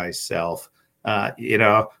educate myself,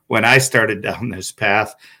 when I started down this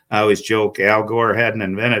path, I always joke Al Gore hadn't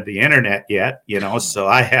invented the internet yet, so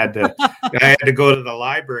I had to go to the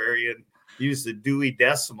library and use the Dewey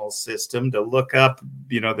Decimal System to look up,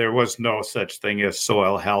 there was no such thing as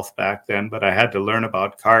soil health back then, but I had to learn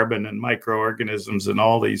about carbon and microorganisms and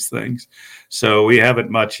all these things. So we have it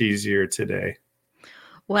much easier today.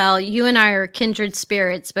 Well, you and I are kindred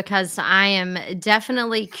spirits because I am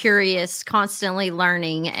definitely curious, constantly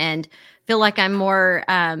learning, and feel like I'm more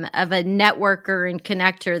of a networker and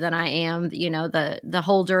connector than I am, the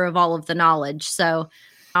holder of all of the knowledge. So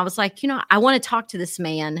I was like, I want to talk to this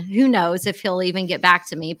man. Who knows if he'll even get back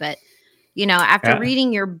to me? But after Yeah.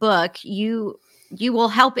 reading your book, you will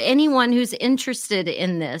help anyone who's interested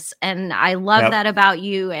in this. And I love Yep. that about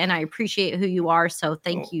you, and I appreciate who you are. So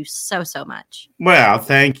thank you so, so much. Well,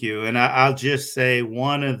 thank you. And I'll just say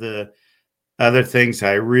one of the other things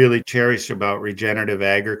I really cherish about regenerative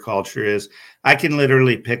agriculture is I can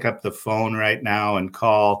literally pick up the phone right now and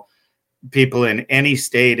call people in any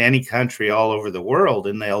state, any country all over the world,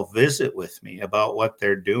 and they'll visit with me about what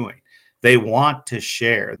they're doing. They want to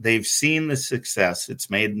share. They've seen the success it's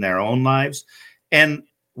made in their own lives. And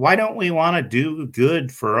why don't we want to do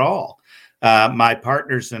good for all? My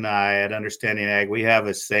partners and I at Understanding Ag, we have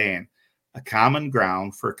a saying, a common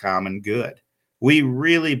ground for common good. We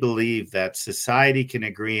really believe that society can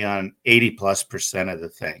agree on 80+% of the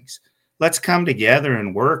things. Let's come together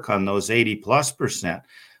and work on those 80+%.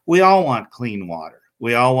 We all want clean water.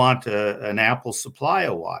 We all want an ample supply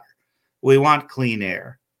of water. We want clean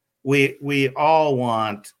air. We all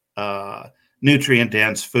want nutrient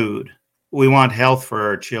dense food. We want health for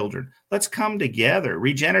our children. Let's come together.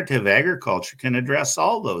 Regenerative agriculture can address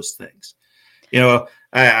all those things.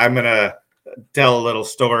 I'm going to tell a little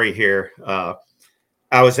story here.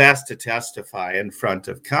 I was asked to testify in front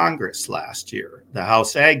of Congress last year, the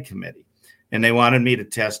House Ag Committee, and they wanted me to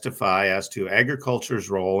testify as to agriculture's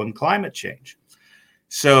role in climate change.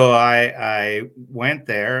 So I went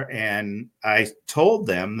there and I told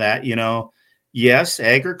them that, yes,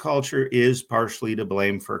 agriculture is partially to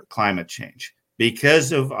blame for climate change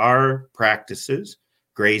because of our practices,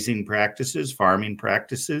 grazing practices, farming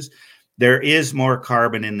practices. There is more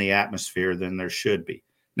carbon in the atmosphere than there should be.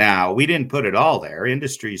 Now, we didn't put it all there.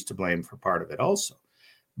 Industry is to blame for part of it also.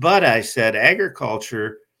 But I said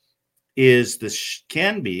agriculture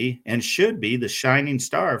can be and should be the shining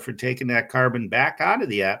star for taking that carbon back out of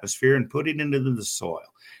the atmosphere and putting it into the soil.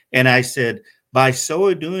 And I said, by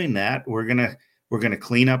so doing that, we're going to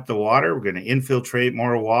clean up the water. We're going to infiltrate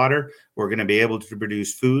more water. We're going to be able to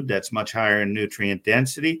produce food that's much higher in nutrient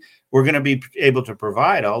density. We're going to be able to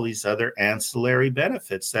provide all these other ancillary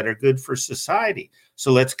benefits that are good for society.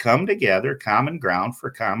 So let's come together, common ground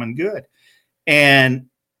for common good. And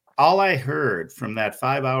all I heard from that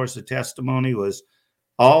 5 hours of testimony was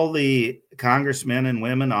all the congressmen and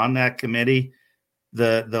women on that committee,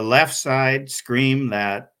 the left side scream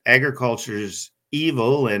that agriculture is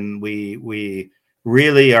evil and we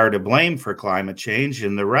really are to blame for climate change.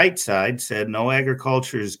 And the right side said, no,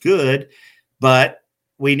 agriculture is good, but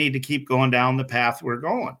we need to keep going down the path we're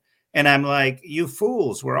going. And I'm like, you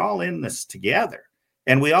fools, we're all in this together.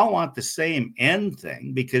 And we all want the same end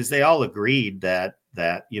thing because they all agreed that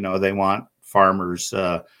they want farmers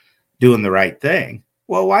doing the right thing.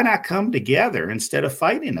 Well, why not come together instead of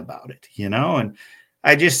fighting about it, And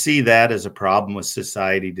I just see that as a problem with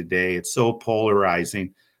society today. It's so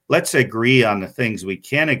polarizing. Let's agree on the things we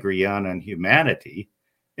can agree on humanity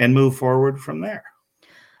and move forward from there.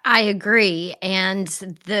 I agree. And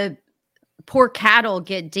the poor cattle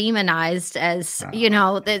get demonized as,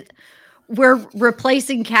 that we're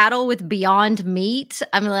replacing cattle with Beyond Meat.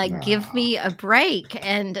 I'm like, give me a break.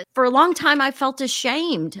 And for a long time, I felt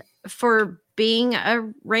ashamed for being a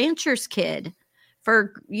rancher's kid,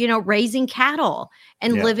 for, raising cattle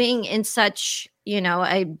and living in such,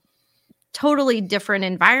 a totally different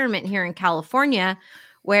environment here in California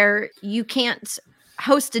where you can't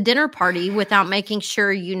host a dinner party without making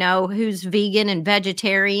sure who's vegan and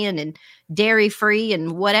vegetarian and dairy free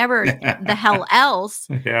and whatever the hell else.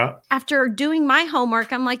 Yeah. After doing my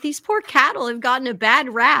homework, I'm like, these poor cattle have gotten a bad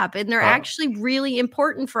rap, and they're actually really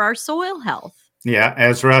important for our soil health. Yeah.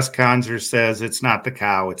 As Russ Conzer says, it's not the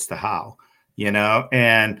cow, it's the how,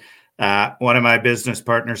 and one of my business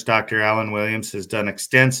partners, Dr. Alan Williams, has done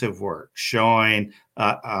extensive work showing,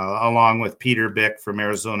 along with Peter Bick from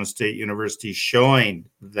Arizona State University, showing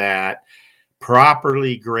that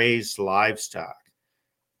properly grazed livestock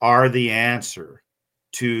are the answer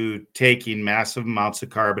to taking massive amounts of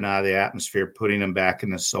carbon out of the atmosphere, putting them back in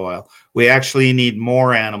the soil. We actually need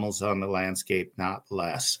more animals on the landscape, not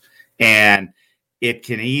less. And it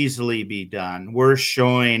can easily be done. We're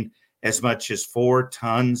showing as much as 4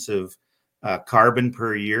 tons of carbon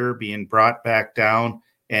per year being brought back down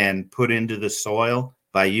and put into the soil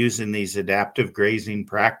by using these adaptive grazing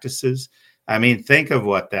practices. I mean, think of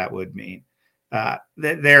what that would mean.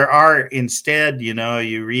 There are instead,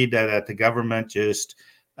 you read that the government just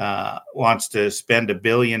wants to spend $1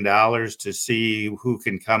 billion to see who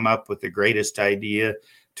can come up with the greatest idea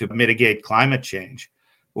to mitigate climate change.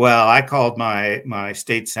 Well, I called my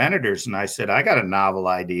state senators and I said, I got a novel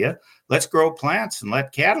idea. Let's grow plants and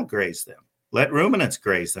let cattle graze them. Let ruminants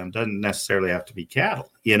graze them. Doesn't necessarily have to be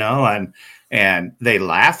cattle, and they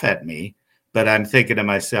laugh at me, but I'm thinking to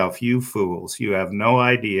myself, you fools, you have no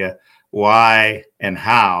idea why and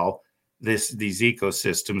how these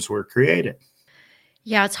ecosystems were created.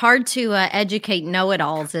 Yeah, it's hard to educate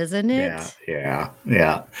know-it-alls, isn't it?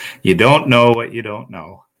 Yeah. You don't know what you don't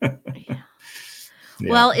know. Yeah.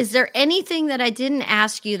 Well, is there anything that I didn't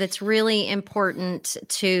ask you that's really important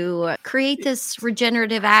to create this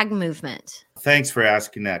regenerative ag movement? Thanks for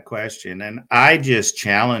asking that question. And I just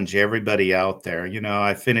challenge everybody out there.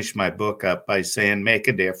 I finished my book up by saying, make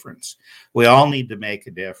a difference. We all need to make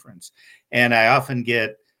a difference. And I often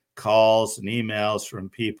get calls and emails from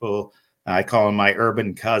people. I call them my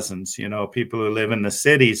urban cousins, people who live in the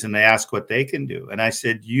cities, and they ask what they can do. And I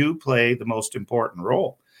said, you play the most important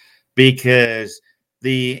role, because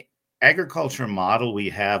the agriculture model we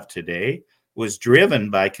have today was driven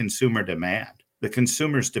by consumer demand. The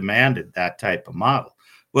consumers demanded that type of model.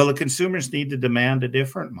 Well, the consumers need to demand a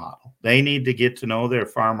different model. They need to get to know their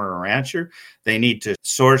farmer or rancher. They need to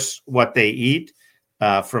source what they eat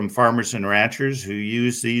from farmers and ranchers who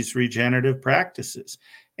use these regenerative practices.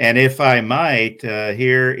 And if I might,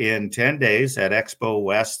 here in 10 days at Expo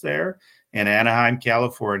West there in Anaheim,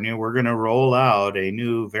 California, we're going to roll out a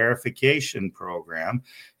new verification program.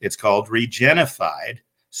 It's called Regenified.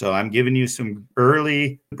 So I'm giving you some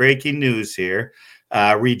early breaking news here.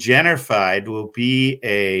 Regenified will be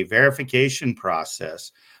a verification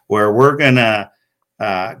process where we're going to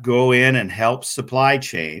go in and help supply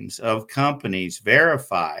chains of companies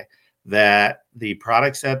verify that the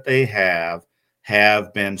products that they have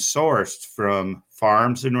been sourced from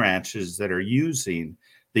farms and ranches that are using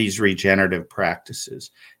these regenerative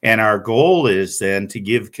practices. And our goal is then to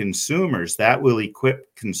give consumers, that will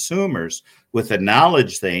equip consumers with the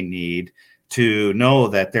knowledge they need to know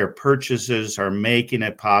that their purchases are making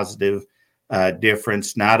a positive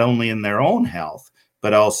difference, not only in their own health,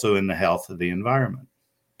 but also in the health of the environment.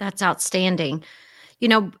 That's outstanding.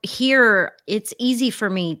 Here it's easy for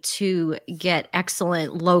me to get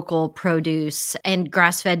excellent local produce and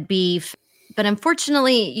grass-fed beef. But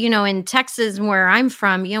unfortunately, in Texas, where I'm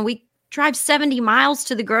from, we drive 70 miles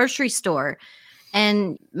to the grocery store.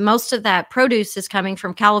 And most of that produce is coming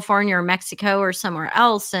from California or Mexico or somewhere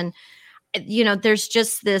else. And, there's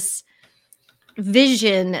just this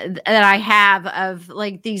vision that I have of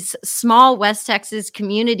like these small West Texas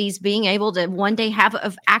communities being able to one day have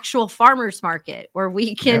an actual farmers market where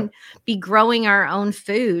we can be growing our own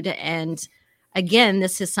food. And again,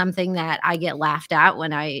 this is something that I get laughed at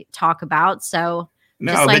when I talk about. So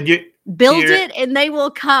build it and they will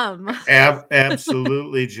come.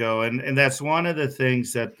 Absolutely, Joe. And that's one of the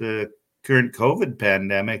things that the current COVID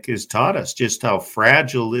pandemic has taught us, just how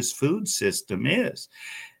fragile this food system is.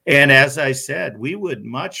 And as I said, we would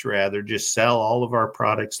much rather just sell all of our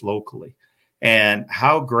products locally. And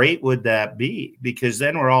how great would that be? Because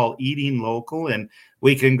then we're all eating local, and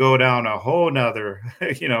we can go down a whole nother,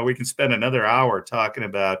 we can spend another hour talking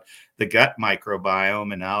about the gut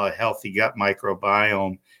microbiome and how a healthy gut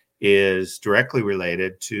microbiome is directly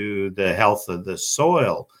related to the health of the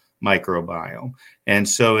soil microbiome. And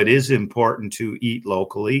so it is important to eat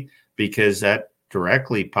locally, because that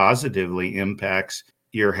directly positively impacts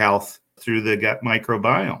your health through the gut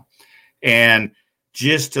microbiome. And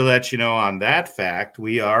just to let you know on that fact,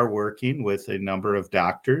 we are working with a number of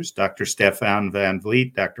doctors, Dr. Stefan Van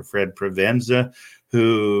Vliet, Dr. Fred Provenza,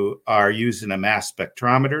 who are using a mass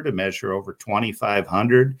spectrometer to measure over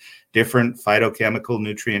 2,500 different phytochemical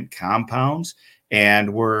nutrient compounds.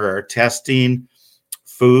 And we're testing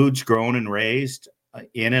foods grown and raised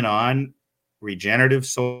in and on regenerative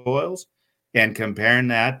soils and comparing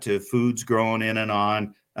that to foods grown in and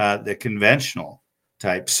on the conventional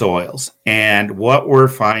type soils. And what we're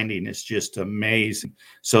finding is just amazing.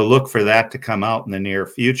 So look for that to come out in the near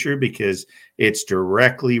future, because it's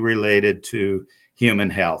directly related to human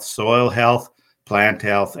health, soil health, plant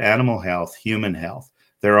health, animal health, human health.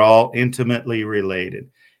 They're all intimately related.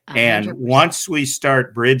 100%. And once we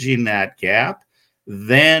start bridging that gap,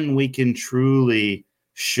 then we can truly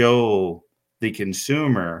show the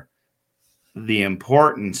consumer the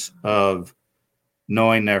importance of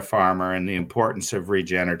knowing their farmer and the importance of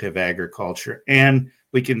regenerative agriculture. And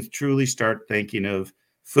we can truly start thinking of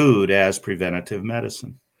food as preventative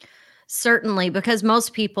medicine. Certainly, because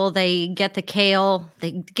most people, they get the kale,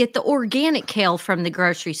 they get the organic kale from the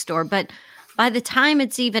grocery store. But by the time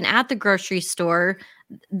it's even at the grocery store,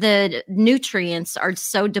 the nutrients are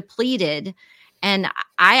so depleted. And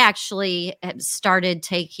I actually have started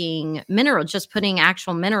taking minerals, just putting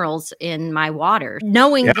actual minerals in my water,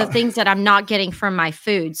 knowing the things that I'm not getting from my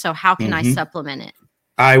food. So how can I supplement it?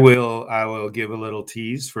 I will give a little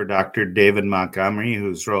tease for Dr. David Montgomery,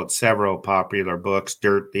 who's wrote several popular books,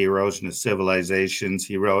 Dirt, The Erosion of Civilizations.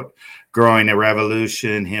 He wrote Growing a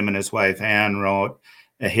Revolution. Him and his wife, Ann, wrote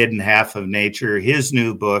A Hidden Half of Nature. His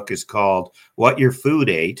new book is called What Your Food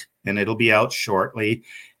Ate, and it'll be out shortly.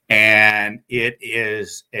 And it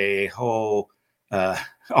is a whole,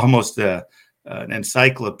 almost an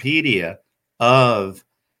encyclopedia of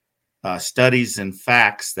studies and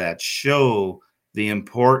facts that show the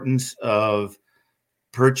importance of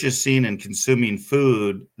purchasing and consuming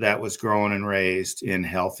food that was grown and raised in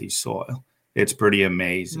healthy soil. It's pretty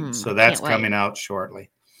amazing. So that's coming out shortly.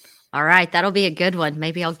 All right. That'll be a good one.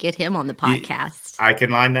 Maybe I'll get him on the podcast. I can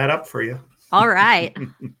line that up for you. All right.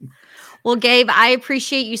 Well, Gabe, I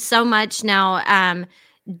appreciate you so much. Now,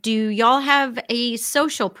 do y'all have a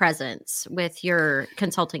social presence with your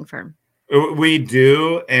consulting firm? We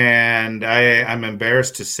do, and I'm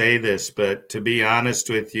embarrassed to say this, but to be honest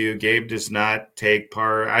with you, Gabe does not take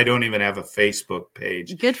part. I don't even have a Facebook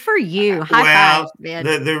page. Good for you. High five, man.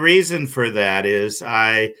 The reason for that is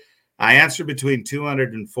I answer between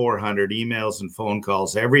 200 and 400 emails and phone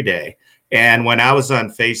calls every day. And when I was on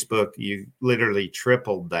Facebook, you literally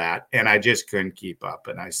tripled that, and I just couldn't keep up.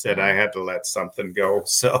 And I said I had to let something go.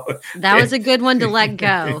 So that was a good one to let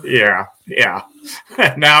go. Yeah.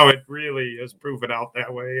 Now it really is proven out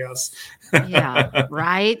that way. Yes. Yeah.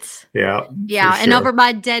 Right. Yeah. Yeah. And over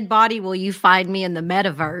my dead body, will you find me in the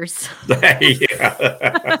metaverse?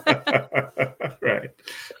 Yeah.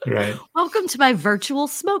 Right. Welcome to my virtual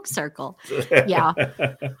smoke circle. Yeah.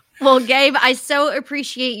 Well, Gabe, I so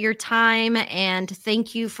appreciate your time, and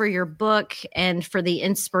thank you for your book and for the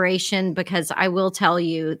inspiration, because I will tell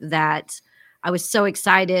you that I was so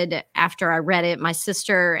excited after I read it. My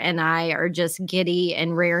sister and I are just giddy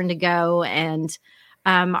and raring to go, and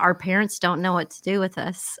our parents don't know what to do with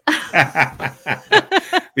us.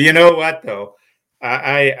 You know what, though?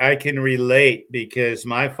 I can relate, because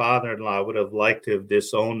my father-in-law would have liked to have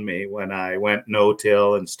disowned me when I went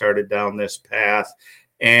no-till and started down this path.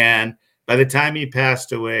 And by the time he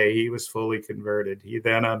passed away, he was fully converted. He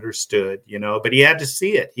then understood, but he had to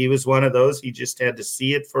see it. He was one of those, he just had to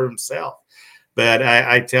see it for himself. But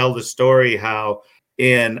I tell the story how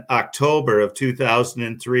in October of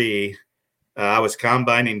 2003, I was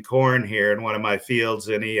combining corn here in one of my fields,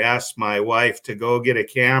 and he asked my wife to go get a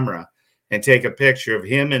camera and take a picture of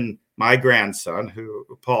him and my grandson,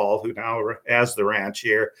 Paul, who now has the ranch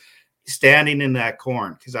here, standing in that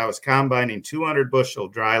corn, because I was combining 200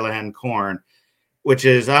 bushel dryland corn, which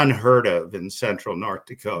is unheard of in central North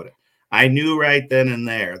Dakota. I knew right then and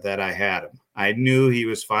there that I had him. I knew he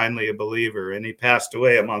was finally a believer, and he passed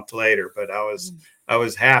away a month later, but I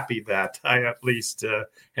was happy that I at least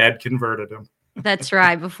had converted him. That's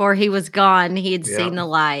right. Before he was gone, he had seen the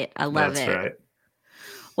light. I love it. That's right.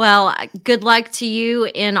 Well, good luck to you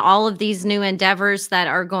in all of these new endeavors that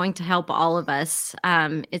are going to help all of us.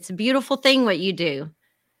 It's a beautiful thing what you do.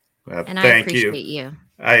 Well, and I appreciate you.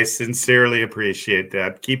 I sincerely appreciate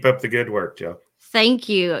that. Keep up the good work, Joe. Thank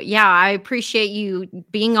you. Yeah, I appreciate you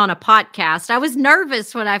being on a podcast. I was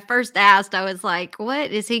nervous when I first asked. I was like,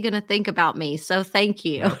 what is he going to think about me? So thank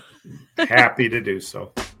you. Happy to do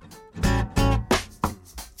so.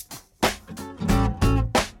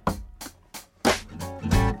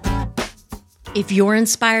 If you're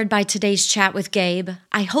inspired by today's chat with Gabe,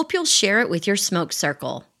 I hope you'll share it with your smoke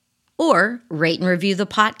circle. Or rate and review the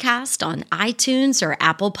podcast on iTunes or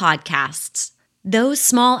Apple Podcasts. Those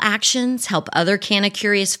small actions help other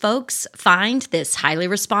canna-curious folks find this highly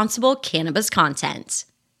responsible cannabis content.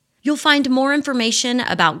 You'll find more information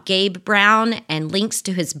about Gabe Brown and links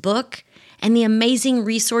to his book and the amazing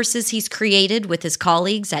resources he's created with his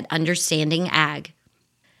colleagues at Understanding Ag.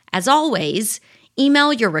 As always,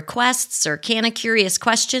 email your requests or canna-curious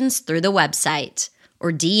questions through the website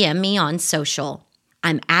or DM me on social.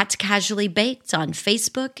 I'm at Casually Baked on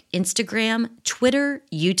Facebook, Instagram, Twitter,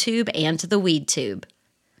 YouTube, and the WeedTube.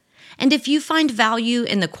 And if you find value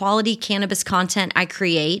in the quality cannabis content I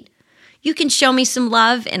create, you can show me some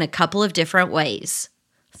love in a couple of different ways.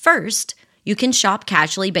 First, you can shop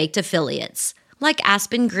Casually Baked affiliates, like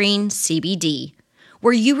Aspen Green CBD,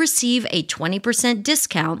 where you receive a 20%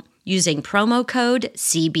 discount using promo code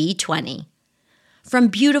CB20. From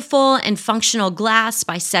beautiful and functional glass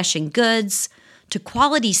by Session Goods, to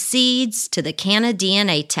quality seeds, to the Canna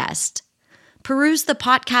DNA test. Peruse the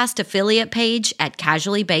podcast affiliate page at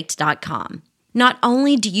casuallybaked.com. Not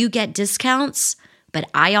only do you get discounts, but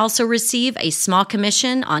I also receive a small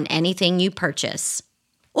commission on anything you purchase.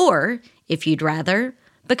 Or, if you'd rather,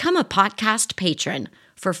 become a podcast patron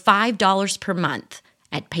for $5 per month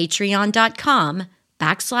at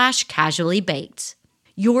patreon.com/casuallybaked.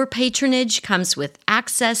 Your patronage comes with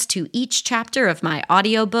access to each chapter of my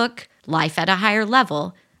audiobook, Life at a Higher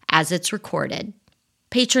Level, as it's recorded.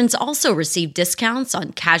 Patrons also receive discounts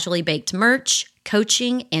on Casually Baked merch,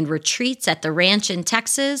 coaching, and retreats at the ranch in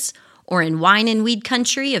Texas or in wine and weed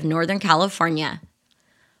country of Northern California.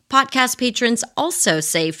 Podcast patrons also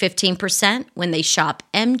save 15% when they shop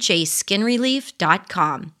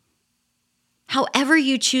mjskinrelief.com. However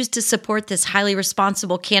you choose to support this highly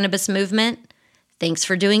responsible cannabis movement, thanks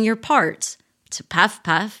for doing your part to puff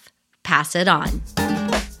puff, pass it on.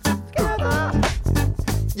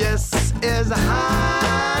 Yes, it's a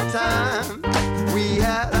high time. We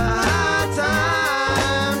had a high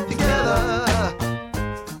time together.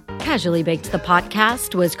 Casually Baked, the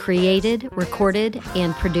podcast, was created, recorded,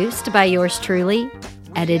 and produced by yours truly.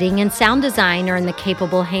 Editing and sound design are in the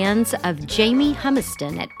capable hands of Jamie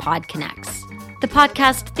Humiston at PodConnects. The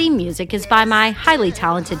podcast theme music is by my highly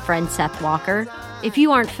talented friend Seth Walker. If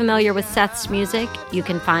you aren't familiar with Seth's music, you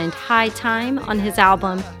can find High Time on his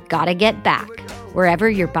album Gotta Get Back, wherever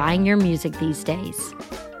you're buying your music these days.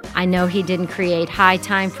 I know he didn't create High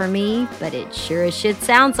Time for me, but it sure as shit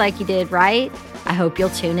sounds like he did, right? I hope you'll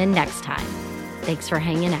tune in next time. Thanks for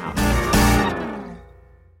hanging out.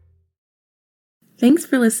 Thanks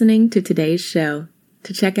for listening to today's show.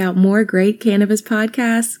 To check out more great cannabis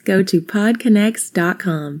podcasts, go to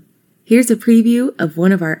podconnects.com. Here's a preview of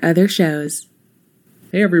one of our other shows.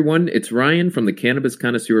 Hey everyone, it's Ryan from the Cannabis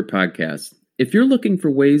Connoisseur Podcast. If you're looking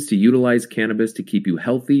for ways to utilize cannabis to keep you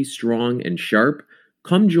healthy, strong, and sharp,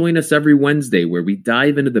 come join us every Wednesday where we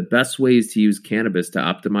dive into the best ways to use cannabis to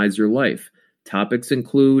optimize your life. Topics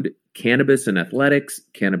include cannabis and athletics,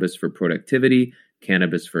 cannabis for productivity,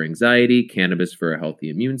 cannabis for anxiety, cannabis for a healthy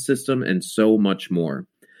immune system, and so much more.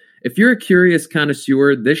 If you're a curious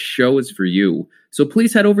connoisseur, this show is for you. So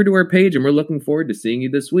please head over to our page and we're looking forward to seeing you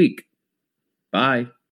this week. Bye.